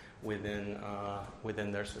within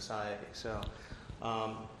their society. So,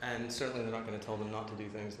 and certainly they're not going to tell them not to do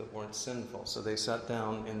things that weren't sinful. So they set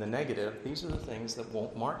down in the negative. These are the things that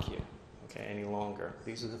won't mark you. Okay, any longer.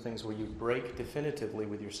 These are the things where you break definitively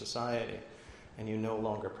with your society and you no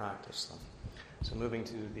longer practice them. So moving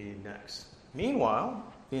to the next. Meanwhile,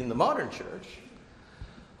 in the modern church,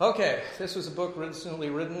 okay, this was a book recently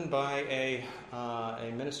written by a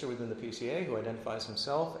minister within the PCA who identifies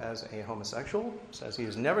himself as a homosexual, says he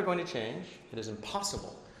is never going to change, it is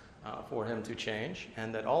impossible for him to change,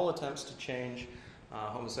 and that all attempts to change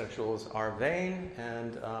homosexuals are vain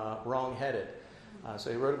and wrong-headed.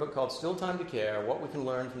 So he wrote a book called Still Time to Care, What We Can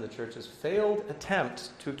Learn from the Church's Failed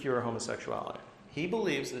Attempt to Cure Homosexuality. He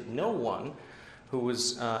believes that no one who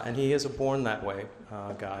was, and he is a born that way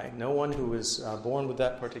guy, no one who is born with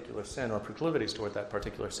that particular sin or proclivities toward that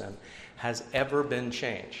particular sin has ever been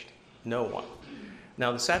changed. No one.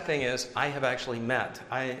 Now the sad thing is, I have actually met,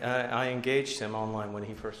 I engaged him online when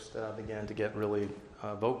he first began to get really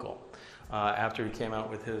vocal. After he came out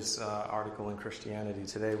with his article in Christianity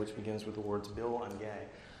Today, which begins with the words, "Bill, I'm gay."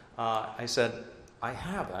 I said, I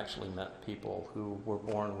have actually met people who were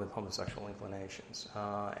born with homosexual inclinations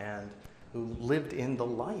and who lived in the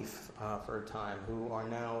life for a time, who are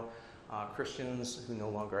now Christians who no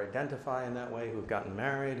longer identify in that way, who have gotten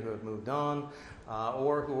married, who have moved on,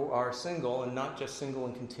 or who are single, and not just single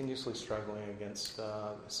and continuously struggling against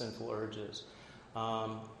sinful urges.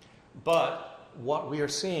 But what we are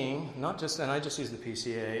seeing, not just, and I just use the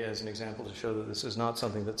PCA as an example to show that this is not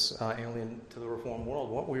something that's alien to the Reformed world.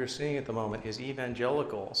 What we are seeing at the moment is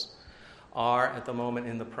evangelicals are at the moment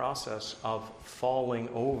in the process of falling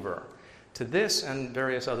over to this and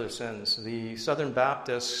various other sins. The Southern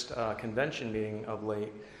Baptist Convention meeting of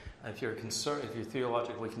late, if you're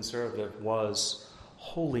theologically conservative, was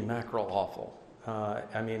holy mackerel awful.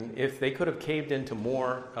 I mean, if they could have caved into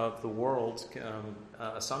more of the world's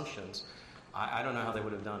assumptions, I don't know how they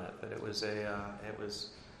would have done it, but it was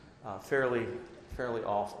fairly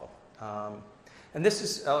awful. And this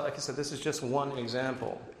is, like I said, this is just one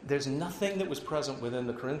example. There's nothing that was present within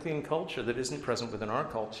the Corinthian culture that isn't present within our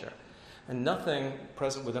culture, and nothing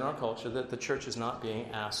present within our culture that the church is not being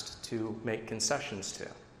asked to make concessions to.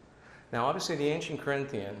 Now, obviously, the ancient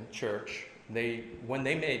Corinthian church, could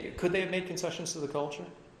they have made concessions to the culture?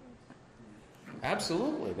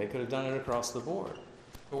 Absolutely, they could have done it across the board.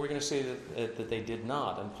 But we're going to see that they did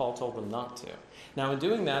not, and Paul told them not to. Now, in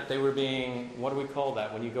doing that, they were being, what do we call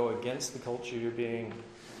that? When you go against the culture, you're being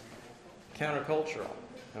countercultural.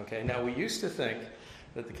 Okay. Now, we used to think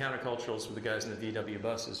that the counterculturals were the guys in the VW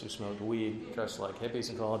buses who smoked weed, dressed like hippies,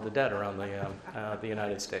 and followed the dead around the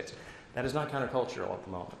United States. That is not countercultural at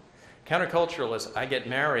the moment. Countercultural is I get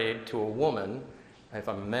married to a woman, if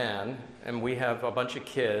I'm a man, and we have a bunch of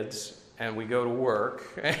kids, and we go to work,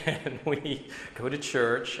 and we go to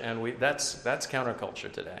church, and that's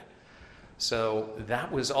counterculture today. So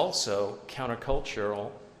that was also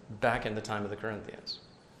countercultural back in the time of the Corinthians.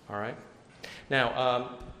 All right? Now,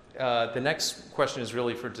 the next question is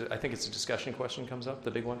really I think it's a discussion question comes up,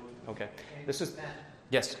 the big one? Okay. This is,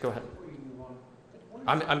 yes, go ahead.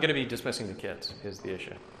 I'm going to be dismissing the kids, is the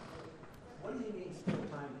issue. What does he mean still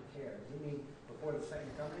time to care? Does he mean before the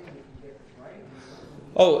second coming, if you get this right?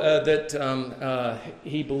 That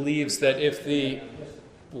he believes that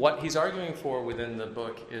what he's arguing for within the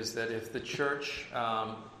book is that if the church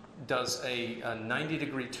does a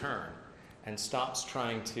 90-degree turn and stops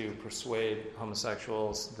trying to persuade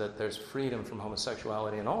homosexuals that there's freedom from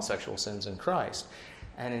homosexuality and all sexual sins in Christ,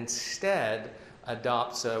 and instead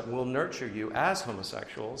adopts we'll nurture you as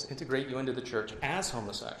homosexuals, integrate you into the church as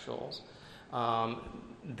homosexuals,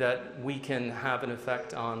 that we can have an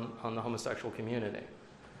effect on the homosexual community.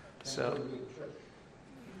 So,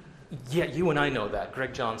 yeah, you and I know that.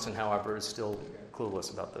 Greg Johnson, however, is still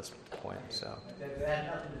clueless about this point. So That had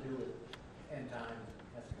nothing to do with end time,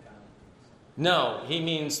 eschatology. no, he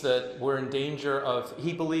means that we're in danger of.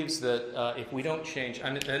 He believes that if we don't change,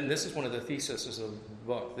 and this is one of the theses of the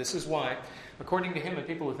book. This is why, according to him and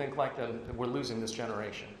people who think like them, we're losing this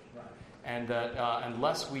generation, Right. and that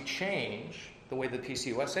unless we change the way the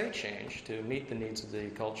PCUSA changed to meet the needs of the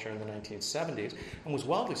culture in the 1970s, and was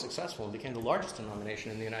wildly successful and became the largest denomination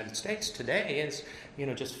in the United States. Today is,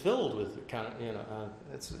 just filled with kind of,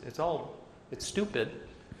 it's stupid,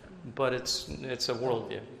 but it's a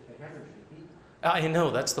worldview. I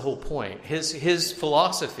know, that's the whole point. His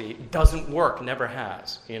philosophy doesn't work, never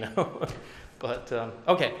has, But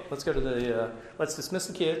okay, let's go to let's dismiss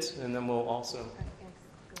the kids, and then we'll also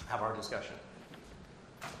have our discussion.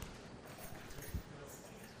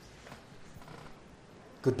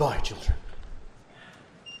 Goodbye, children.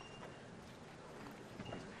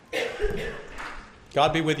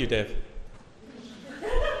 God be with you, Dave.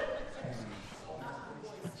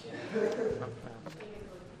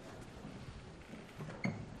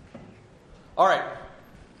 All right.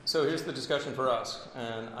 So here's the discussion for us.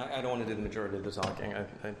 And I don't want to do the majority of the talking. I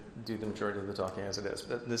do the majority of the talking as it is.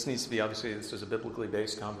 But this needs to be, obviously, this is a biblically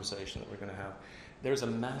based conversation that we're going to have. There's a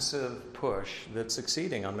massive push that's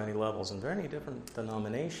succeeding on many levels in very different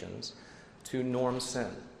denominations to norm sin.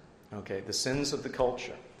 Okay, the sins of the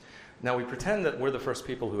culture. Now, we pretend that we're the first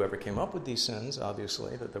people who ever came up with these sins,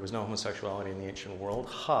 obviously, that there was no homosexuality in the ancient world.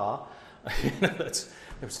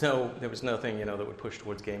 There was nothing, that would push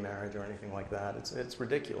towards gay marriage or anything like that. It's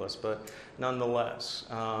ridiculous, but nonetheless,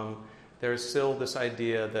 there's still this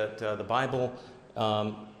idea that the Bible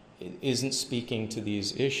isn't speaking to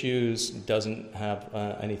these issues, doesn't have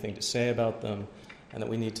anything to say about them, and that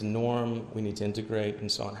we need to norm, we need to integrate,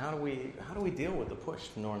 and so on. How do we deal with the push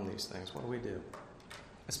to norm these things? What do we do?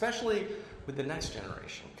 Especially with the next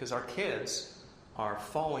generation, because our kids are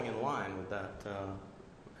falling in line with that.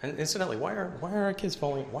 And incidentally, why are our kids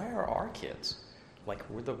falling? Why are our kids, like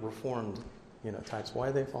we're the reformed, types? Why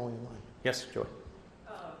are they falling in line? Yes, Joy.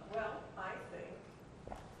 Well, I think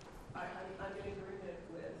I'm in agreement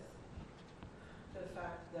with the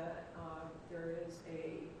fact that there is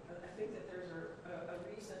I think that there's a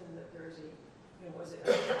reason that there's was it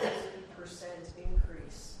a 1,000%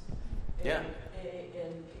 increase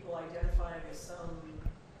in people identifying as something.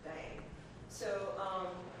 So,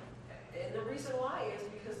 and the reason why is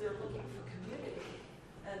because they're looking for community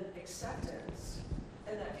and acceptance,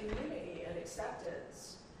 and that community and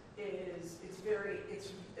acceptance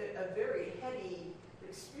it's a very heady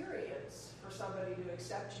experience for somebody to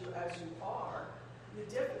accept you as you are. The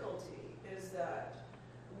difficulty is that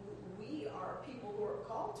we are people who are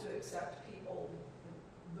called to accept people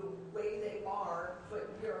the way they are, but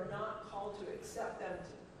we are not called to accept them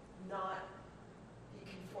to not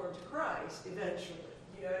be conformed to Christ eventually.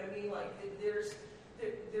 You know what I mean? Like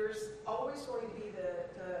there's always going to be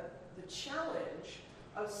the challenge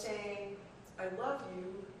of saying, I love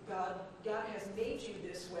you, God has made you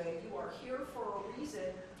this way, you are here for a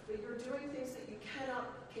reason, but you're doing things that you cannot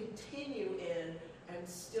continue in and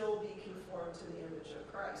still be conformed to the image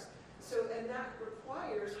of Christ. So, and that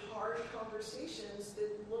requires hard conversations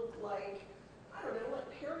that look like, I don't know, like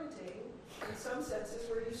parenting in some senses,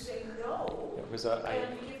 where you say no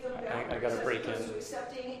and you give them boundaries. I got to break in. To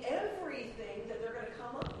accepting everything that they're going to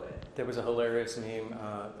come up with. There was a hilarious meme,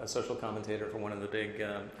 a social commentator for one of the big,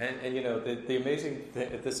 the amazing,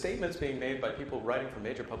 the statements being made by people writing for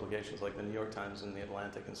major publications like the New York Times and the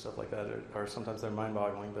Atlantic and stuff like that are sometimes they're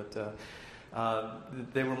mind-boggling, but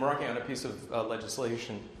they were marking on a piece of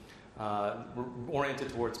legislation oriented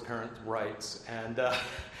towards parent rights, and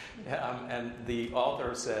the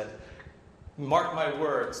author said, "Mark my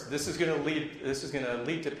words, this is going to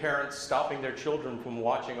lead to parents stopping their children from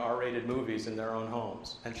watching R-rated movies in their own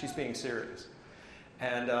homes." And she's being serious.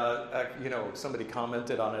 And somebody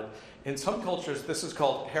commented on it. In some cultures, this is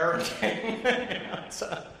called parenting.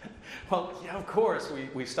 Well, yeah, of course,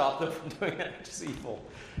 we stop them from doing that. It's evil,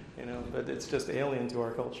 but it's just alien to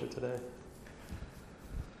our culture today.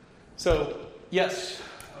 So, yes.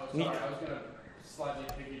 Oh, sorry, I was going to slightly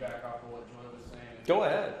piggyback off of what Joy was saying. Go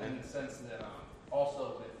ahead. In the sense that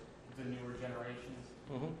also with the newer generations,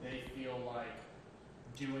 they feel like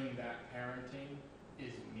doing that parenting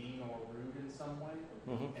is mean or rude in some way.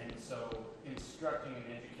 Mm-hmm. And so instructing and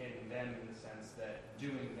educating them in the sense that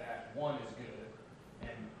doing that, one, is good,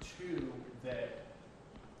 and two, that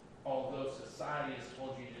although society has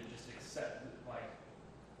told you to just accept like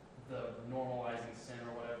the normalizing sin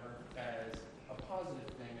or whatever as a positive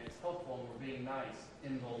thing, it's helpful and we're being nice,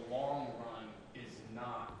 in the long run is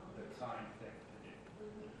not the kind thing to do.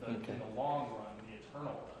 In the long run, the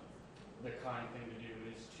eternal run, the kind thing to do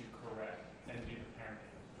is to correct and do the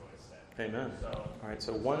parenting, as Joyce said. Amen. So, all right,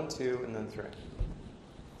 so 1, 2, and then 3.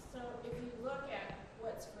 So if you look at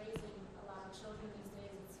what's raising a lot of children these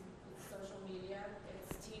days, it's social media,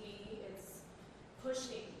 it's TV, it's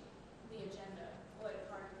pushing the agenda, like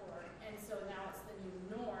hardcore. And so now it's the new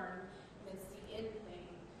norm, and it's the in thing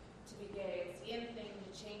to be gay. It's the in thing to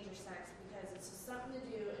change your sex because it's just something to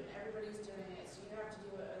do, and everybody's doing it, so you have to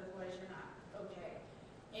do it, otherwise you're not okay.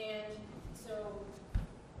 And so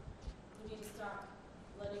we need to stop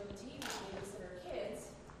letting the TV babysit our kids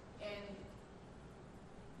and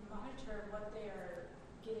monitor what they are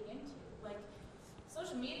getting into. Like,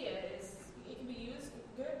 social media it can be used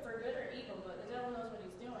for good or evil, but the devil knows what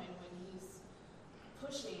he's doing when he's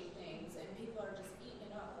pushing things and people are just eating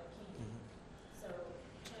it up like candy. So,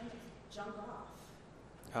 trying to jump off.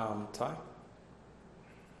 Ty?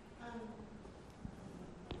 I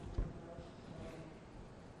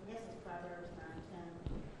guess it's Proverbs 9:10.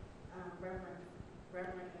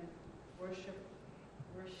 Reverent and worshipful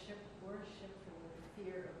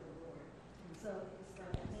fear of the Lord. And so it's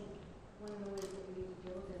like, I think one of the ways that we need to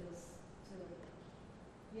deal with it is to,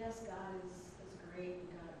 yes, God is great, and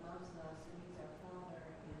God loves us, and He's our Father,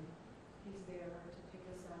 and He's there to pick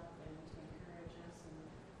us up and to encourage us, and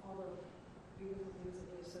all the beautiful things that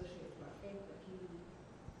we associate with our faith, but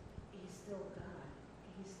He's still God.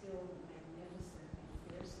 He's still magnificent and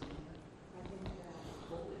fearsome. I think that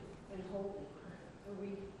holy. And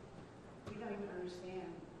we don't even understand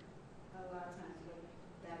a lot of times what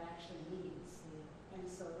that actually means. And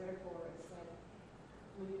so therefore it's like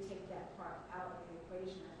when you take that part out of the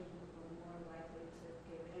equation, I think we're more likely to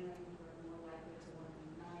give in, we're more likely to want to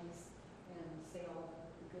be nice and say all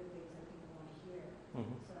the good things that people want to hear.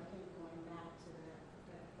 Mm-hmm. So I think going back to that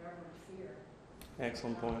reverent fear.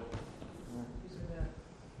 Excellent point. These are the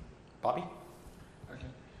Bobby? Okay.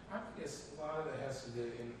 I guess a lot of it has to do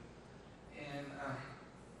and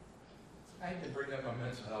I hate to bring up my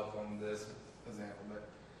mental health on this example, but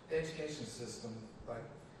the education system, like,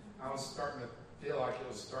 I was starting to feel like it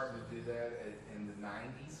was starting to do that in the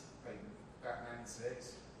 90s, like about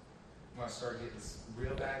 96, when I started getting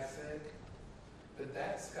real bad sick. But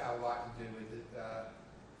that's got a lot to do with it.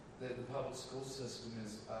 The public school system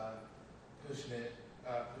is pushing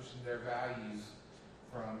their values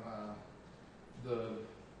from the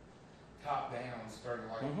top down, starting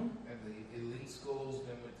like at the elite schools,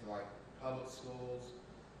 then went to like public schools.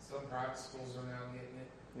 Some private schools are now getting it.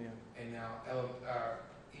 Yeah. And now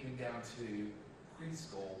even down to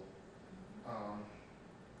preschool. I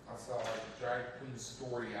saw like Drag Queen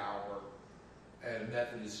Story Hour at a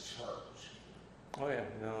Methodist church. Oh, yeah.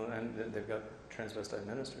 No, and they've got transvestite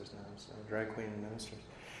ministers now, so drag queen ministers.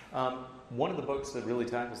 One of the books that really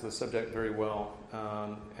tackles this subject very well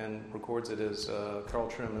and records it is Carl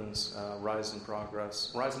Trueman's Rise and Triumph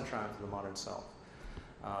of the Modern Self,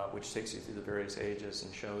 which takes you through the various ages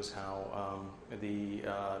and shows how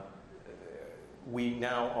we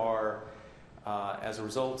now are, as a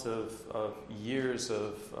result of years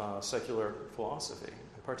of secular philosophy,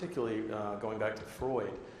 particularly going back to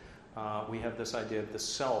Freud, we have this idea of the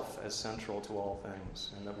self as central to all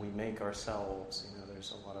things, and that we make ourselves. You know,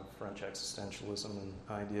 there's a lot of French existentialism and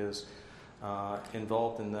ideas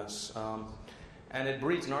involved in this, and it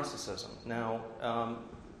breeds narcissism. Now,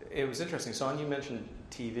 it was interesting. Son, you mentioned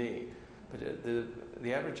TV, but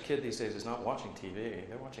the average kid these days is not watching TV.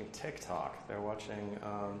 They're watching TikTok. They're watching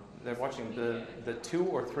the 2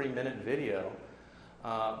 or 3 minute video,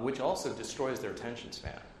 which also destroys their attention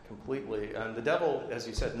span completely. And the devil, as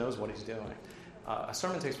you said, knows what he's doing. A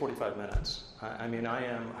sermon takes 45 minutes. I mean, I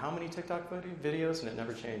am how many TikTok videos, and it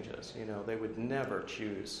never changes. You know, they would never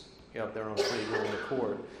choose of their own free will and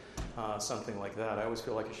accord something like that. I always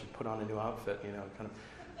feel like I should put on a new outfit. You know, kind of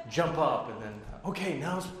jump up and then, okay,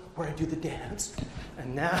 now's where I do the dance,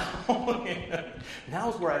 and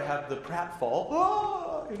now's where I have the pratfall.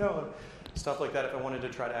 Oh, you know. Stuff like that. If I wanted to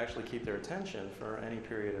try to actually keep their attention for any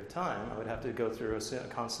period of time, I would have to go through a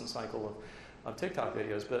constant cycle of TikTok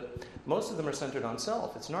videos. But most of them are centered on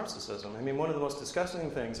self. It's narcissism. I mean, one of the most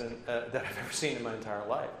disgusting things that I've ever seen in my entire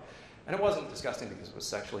life. And it wasn't disgusting because it was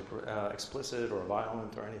sexually explicit or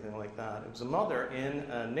violent or anything like that. It was a mother in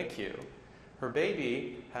a NICU Her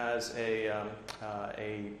baby has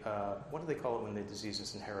what do they call it when the disease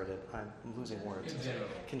is inherited? I'm losing words.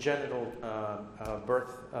 Congenital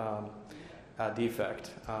birth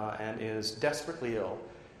defect, and is desperately ill.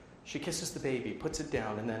 She kisses the baby, puts it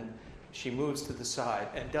down, and then she moves to the side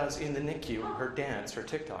and does in the NICU her dance, her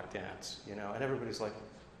TikTok dance, and everybody's like,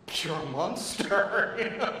 "You're a monster,"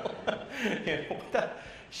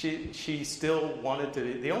 She still wanted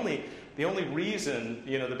to. The only reason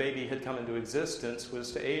the baby had come into existence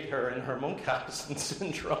was to aid her in her Munchausen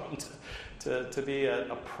syndrome, to be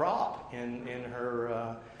a prop in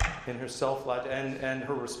her self-life, and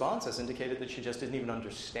her response has indicated that she just didn't even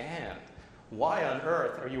understand. Why on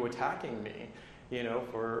earth are you attacking me?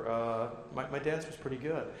 For my dance was pretty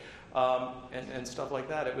good, and stuff like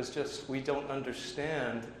that. It was just, we don't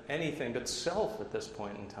understand anything but self at this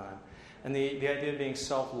point in time. And the idea of being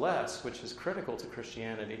selfless, which is critical to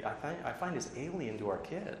Christianity, I find is alien to our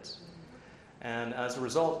kids. And as a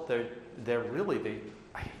result, they're really,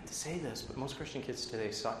 I hate to say this, but most Christian kids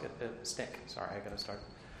today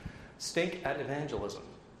stink at evangelism.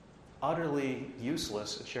 Utterly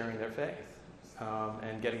useless at sharing their faith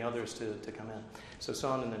and getting others to come in. So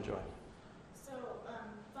Son and then Joy. So,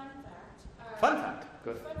 fun fact. Fun fact.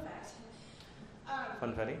 Good. Fun fact.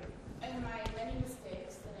 Funfetti. In my many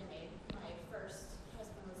mistakes that I made, my first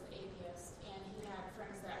husband was an atheist, and he had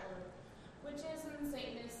friends that were witches and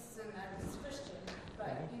Satanists, and I was Christian. But,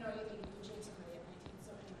 you think you can change somebody at 19,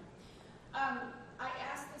 so anyway. I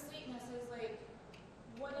asked the Satanist, I was like,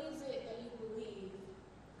 what is it that you believe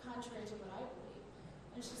contrary to what I believe?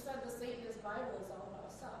 And she said the Satanist Bible is all about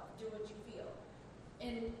self. Do what you feel.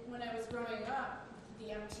 And when I was growing up,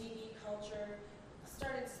 the MTV culture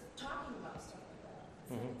started talking about stuff like that. It's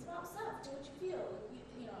like, it's about self. Do what you feel.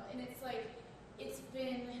 And it's like, it's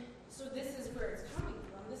been, so this is where it's coming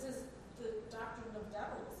from. This is the doctrine of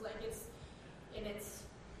devils. Like, it's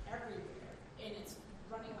everywhere. And it's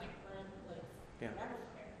running like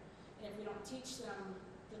everywhere. And if we don't teach them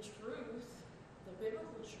the truth, the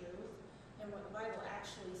biblical truth, and what the Bible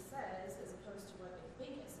actually says, as opposed to what they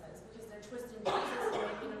think it says, because they're twisting Jesus and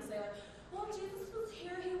making him say, like, well, Jesus was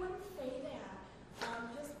here, he wouldn't say that.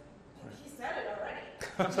 Because he said it already.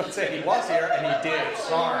 I was going to say, he was here, and he did.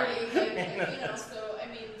 Sorry. So, I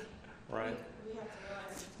mean, right. We have to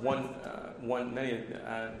realize.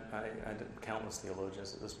 I did countless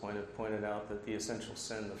theologians at this point have pointed out that the essential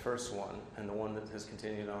sin, the first one, and the one that has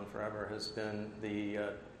continued on forever, has been the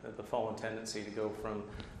fallen tendency to go from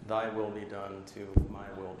thy will be done to my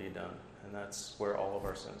will be done. And that's where all of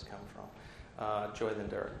our sins come from. Joy, then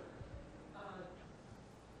Derek.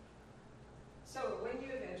 So when you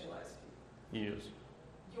evangelize people,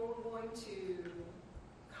 you're going to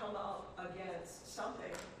come up against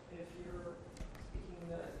something. If you're speaking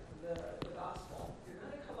the gospel, you're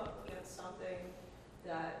going to come up against something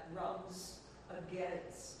that rubs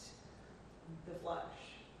against the flesh,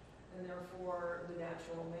 and therefore the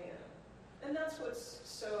natural man. And that's what's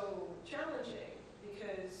so challenging,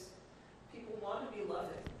 because people want to be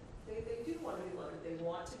loved. They do want to be loved. They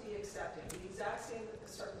want to be accepted. The exact same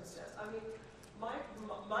circumstance. I mean,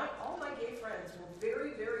 all my gay friends were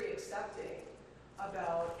very, very accepting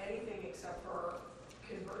about anything except for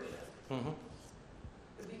conversion. Mm-hmm.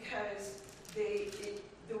 Because the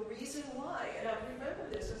reason why, and I remember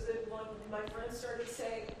this, is that when my friends started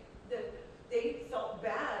saying that they felt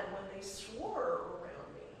bad when they swore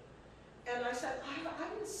around me. And I said, I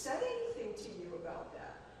haven't said anything to you about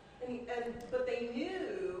that. But they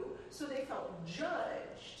knew, so they felt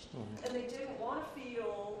judged, and they didn't want to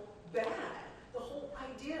feel bad. The whole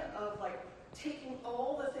idea of taking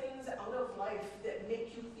all the things out of life that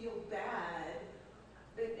make you feel bad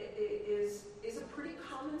is a pretty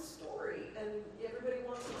common story, and everybody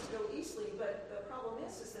wants it to go easily. But the problem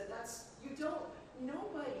is that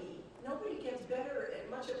nobody gets better at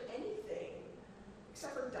much of anything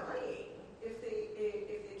except for dying if they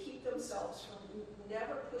keep themselves from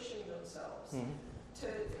never pushing themselves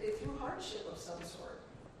through hardship of some sort,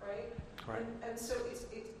 right? Right. And so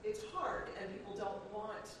it's hard, and people don't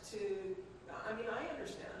want to. I mean, I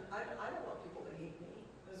understand. I don't want people to hate me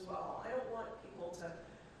as well. I don't want people to,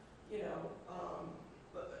 I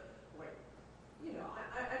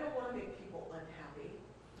don't want to make people unhappy.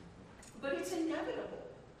 But it's inevitable.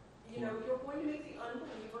 You're going to make the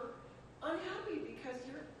unbeliever unhappy because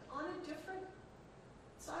you're on a different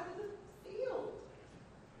side of the field.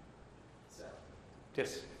 So.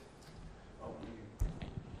 Yes.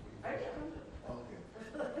 Okay.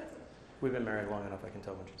 We've been married long enough, I can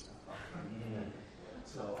tell when she's done.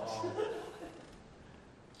 So,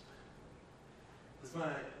 this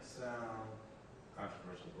might sound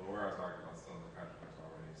controversial, but we're talking about some of the controversial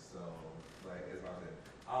already. So,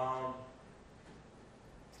 trying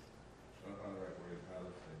to find the right word, how to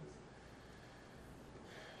say this.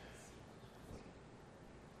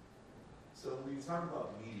 So when you talk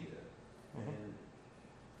about media, and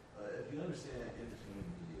if you understand entertainment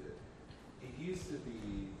media, it used to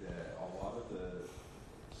be that a lot of the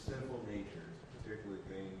sinful natures, particularly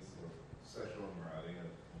things of sexual immorality and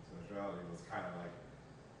homosexuality, was kind of like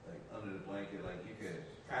under the blanket. Like you could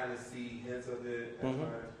kind of see hints of it at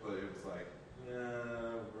times, but it was like,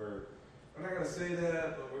 nah, we're not gonna say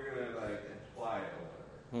that, but we're gonna like imply it or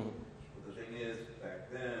whatever. But the thing is, back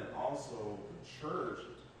then, also the church,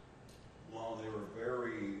 while they were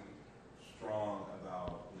very strong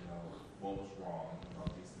about what was wrong,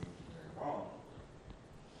 these things were very wrong,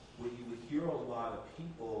 what you would hear a lot of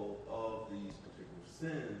people of these particular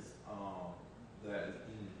sins that is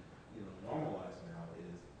being normalized now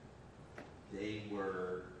is they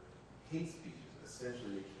were hate speeches.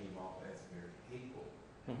 Essentially, they came off as very hateful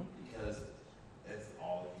because as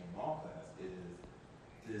all it came off as is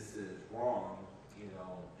this is wrong, and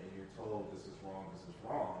you're told this is wrong,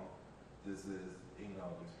 this is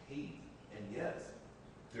there's hate, and yes,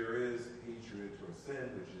 there is hatred towards sin,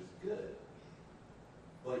 which is good,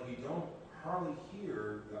 but you don't hardly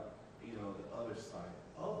hear the other side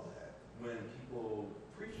of that when people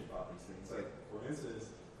preach about these things. Like, for instance,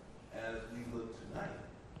 as we look tonight,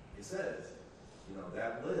 it says,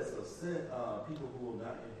 that list of sin, people who will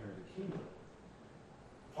not inherit the kingdom.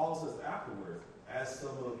 Paul says afterwards, as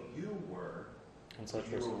some of you were, and such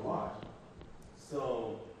you were watched.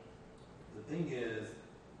 So the thing is,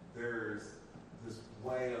 there's this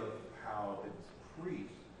way of how it's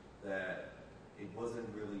preached that it wasn't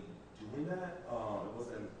really doing that. It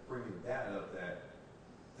wasn't bringing that up that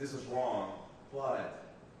this is wrong, but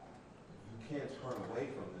you can't turn away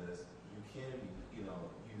from this. You can be, you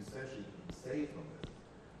essentially can be saved from this.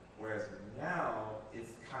 Whereas now,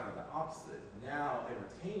 it's kind of the opposite. Now,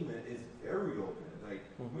 entertainment is very open. Like,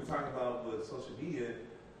 we're talking about with social media,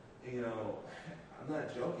 I'm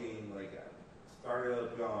not joking, like, I started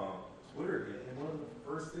up Twitter again, and one of the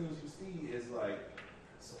first things you see is, like,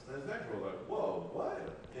 something sexual, like, whoa, what?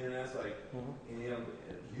 And that's like, and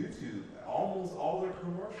YouTube, almost all their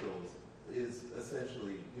commercials is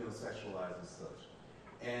essentially, sexualized as such.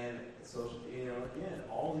 And social, again,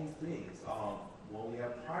 all these things, we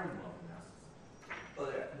have Pride Month now.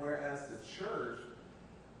 But whereas the church,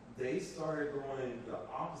 they started going the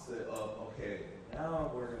opposite of, okay,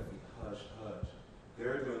 now we're going to be hush-hush.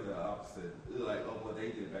 They're doing the opposite, like, of what they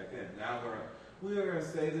did back then. Now we're going to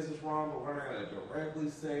say this is wrong, but we're not going to directly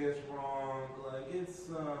say it's wrong. Like, it's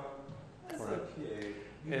okay.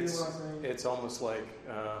 You get what I'm saying? It's almost like,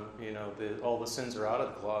 all the sins are out of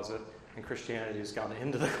the closet, and Christianity has gone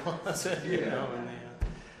into the closet,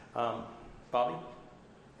 Bobby?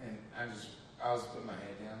 And I was putting my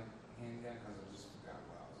hand down because I just forgot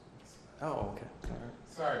what I was going to say. Oh, okay. All right.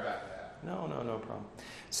 Sorry about that. No problem.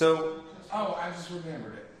 So. Oh, I just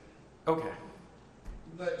remembered it. Okay.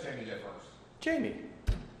 Let Jamie go first. Jamie.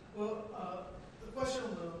 Well, the question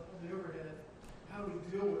on the overhead, how do we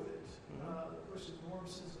deal with it? Of course, the norm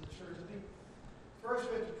sins in the church. I think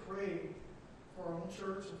first we have to pray for our own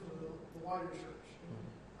church and for the wider church.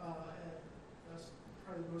 And that's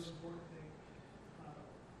probably the most important thing.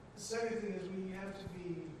 The second thing is we have to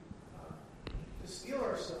be, to steel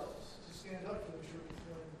ourselves, to stand up for the truth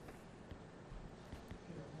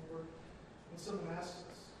when someone asks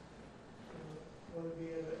us, whether it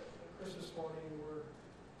be at a Christmas party or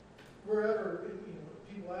wherever,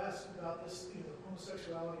 people ask about this,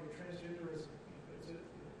 homosexuality or transgenderism.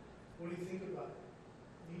 What do you think about it?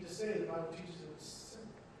 You need to say the Bible teaches it was sin.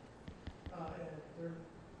 And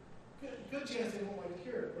there's good chance they won't like to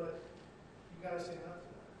hear it, but you've got to stand up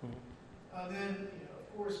for that. Then,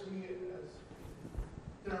 of course, we, as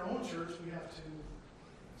in our own church, we have to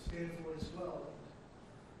stand for it as well.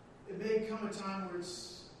 It may come a time where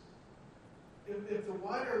if the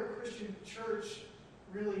wider Christian church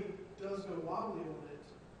really does go wobbly on it,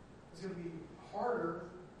 it's going to be harder,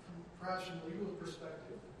 perhaps from a legal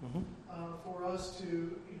perspective, for us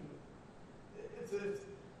to,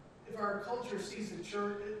 if our culture sees the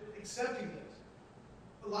church accepting it,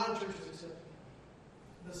 a lot of churches accepting it,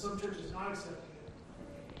 but some churches not accepting it,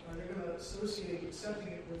 they're going to associate accepting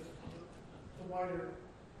it with the wider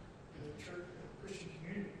church, Christian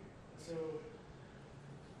community. So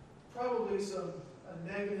probably some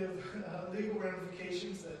negative legal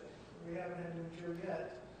ramifications that we haven't had to endure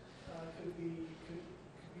yet could be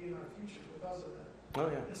in our future because of that. Oh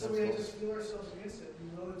yeah. And so we have to steel ourselves against it, be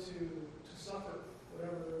willing to suffer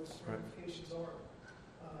whatever those ramifications are,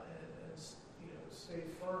 and stay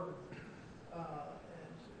firm,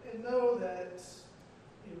 and know that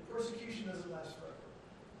persecution doesn't last forever.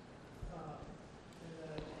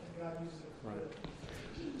 And God uses it for good.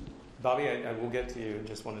 Bobby, I will get to you.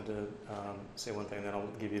 Just wanted to say one thing, then I'll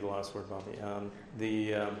give you the last word, Bobby.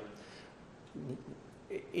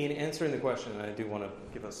 In answering the question, I do want to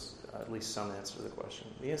give us at least some answer to the question.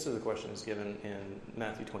 The answer to the question is given in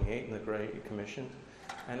Matthew 28 in the Great Commission,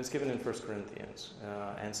 and it's given in 1 Corinthians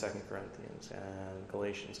and 2 Corinthians and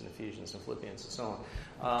Galatians and Ephesians and Philippians and so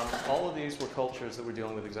on. All of these were cultures that were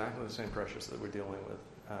dealing with exactly the same pressures that we're dealing with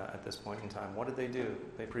at this point in time. What did they do?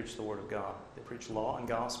 They preached the Word of God. They preached law and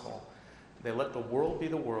gospel. They let the world be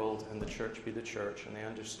the world and the church be the church, and they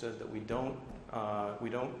understood that we don't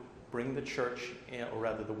bring the church, or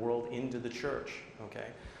rather the world, into the church. Okay,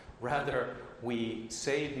 rather we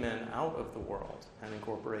save men out of the world and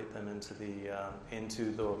incorporate them into the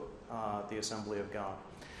assembly of God.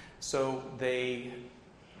 So they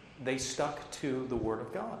stuck to the Word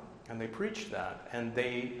of God, and they preached that, and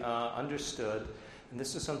they understood. And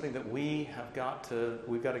this is something that we've got to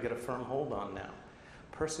get a firm hold on now.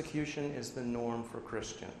 Persecution is the norm for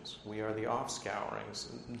Christians. We are the offscourings.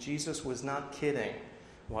 Jesus was not kidding.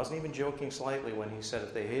 He wasn't even joking slightly when he said,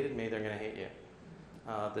 if they hated me, they're going to hate you.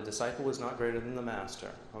 The disciple is not greater than the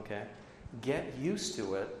master. Okay? Get used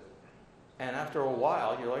to it. And after a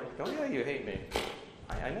while, you're like, oh yeah, you hate me.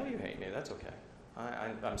 I know you hate me. That's okay.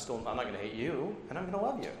 I'm not going to hate you, and I'm going to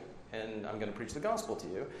love you. And I'm going to preach the gospel to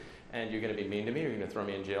you. And you're going to be mean to me, you're going to throw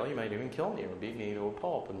me in jail, you might even kill me or beat me to a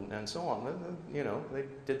pulp, and so on. You know, they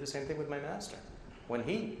did the same thing with my master. When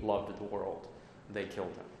he loved the world, they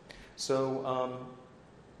killed him. So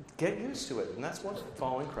get used to it, and that's what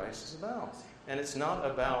following Christ is about. And it's not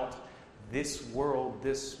about this world,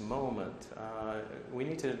 this moment. We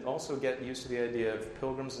need to also get used to the idea of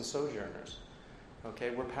pilgrims and sojourners.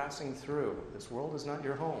 Okay, we're passing through. This world is not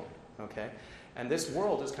your home. Okay? And this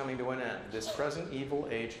world is coming to an end. This present evil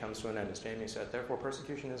age comes to an end, as Jamie said. Therefore,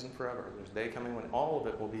 persecution isn't forever. There's a day coming when all of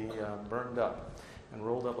it will be burned up and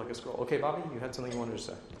rolled up like a scroll. Okay, Bobby, you had something you wanted to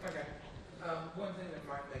say. Okay. One thing that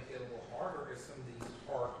might make it a little harder is some of these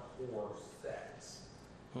hardcore sects.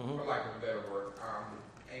 Mm-hmm. For lack of a better word.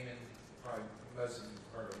 Amen. Probably most of you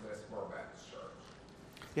have heard of Westboro Baptist Church.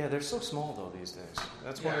 Yeah, they're so small, though, these days.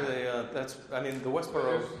 That's one of the... the Westboro...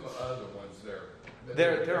 There's some other ones there.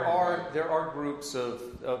 There are groups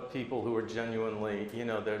of people who are genuinely,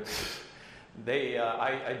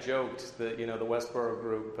 I joked that, the Westboro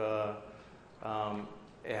group,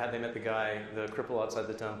 had they met the cripple outside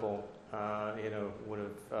the temple, would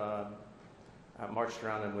have marched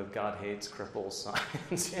around him with "God hates cripples"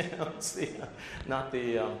 signs.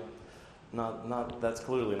 That's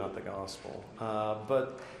clearly not the gospel.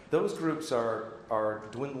 But those groups are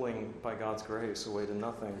dwindling by God's grace away to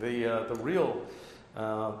nothing. The real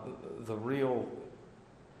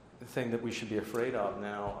thing that we should be afraid of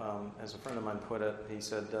now, as a friend of mine put it, he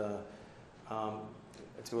said to a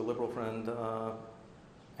liberal friend,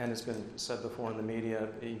 and it's been said before in the media,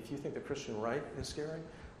 if you think the Christian right is scary,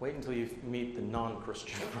 wait until you meet the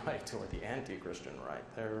non-Christian right or the anti-Christian right.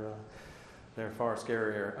 They're far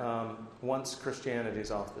scarier. Once Christianity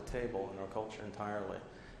is off the table in our culture entirely,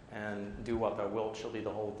 and do what thou wilt shall be the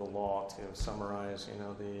whole of the law, to summarize,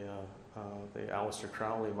 the Aleister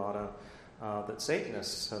Crowley motto that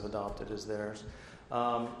Satanists have adopted as theirs.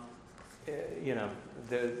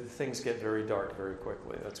 Things get very dark very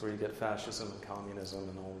quickly. That's where you get fascism and communism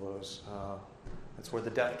and all those. That's where the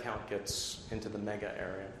death count gets into the mega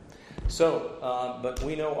area. So, but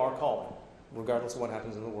we know our calling. Regardless of what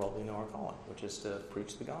happens in the world, we know our calling, which is to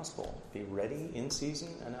preach the gospel, be ready in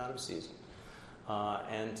season and out of season,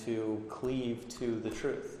 and to cleave to the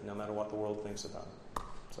truth, no matter what the world thinks about it.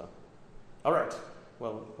 So, all right.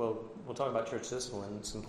 Well, we'll talk about church discipline. It's important.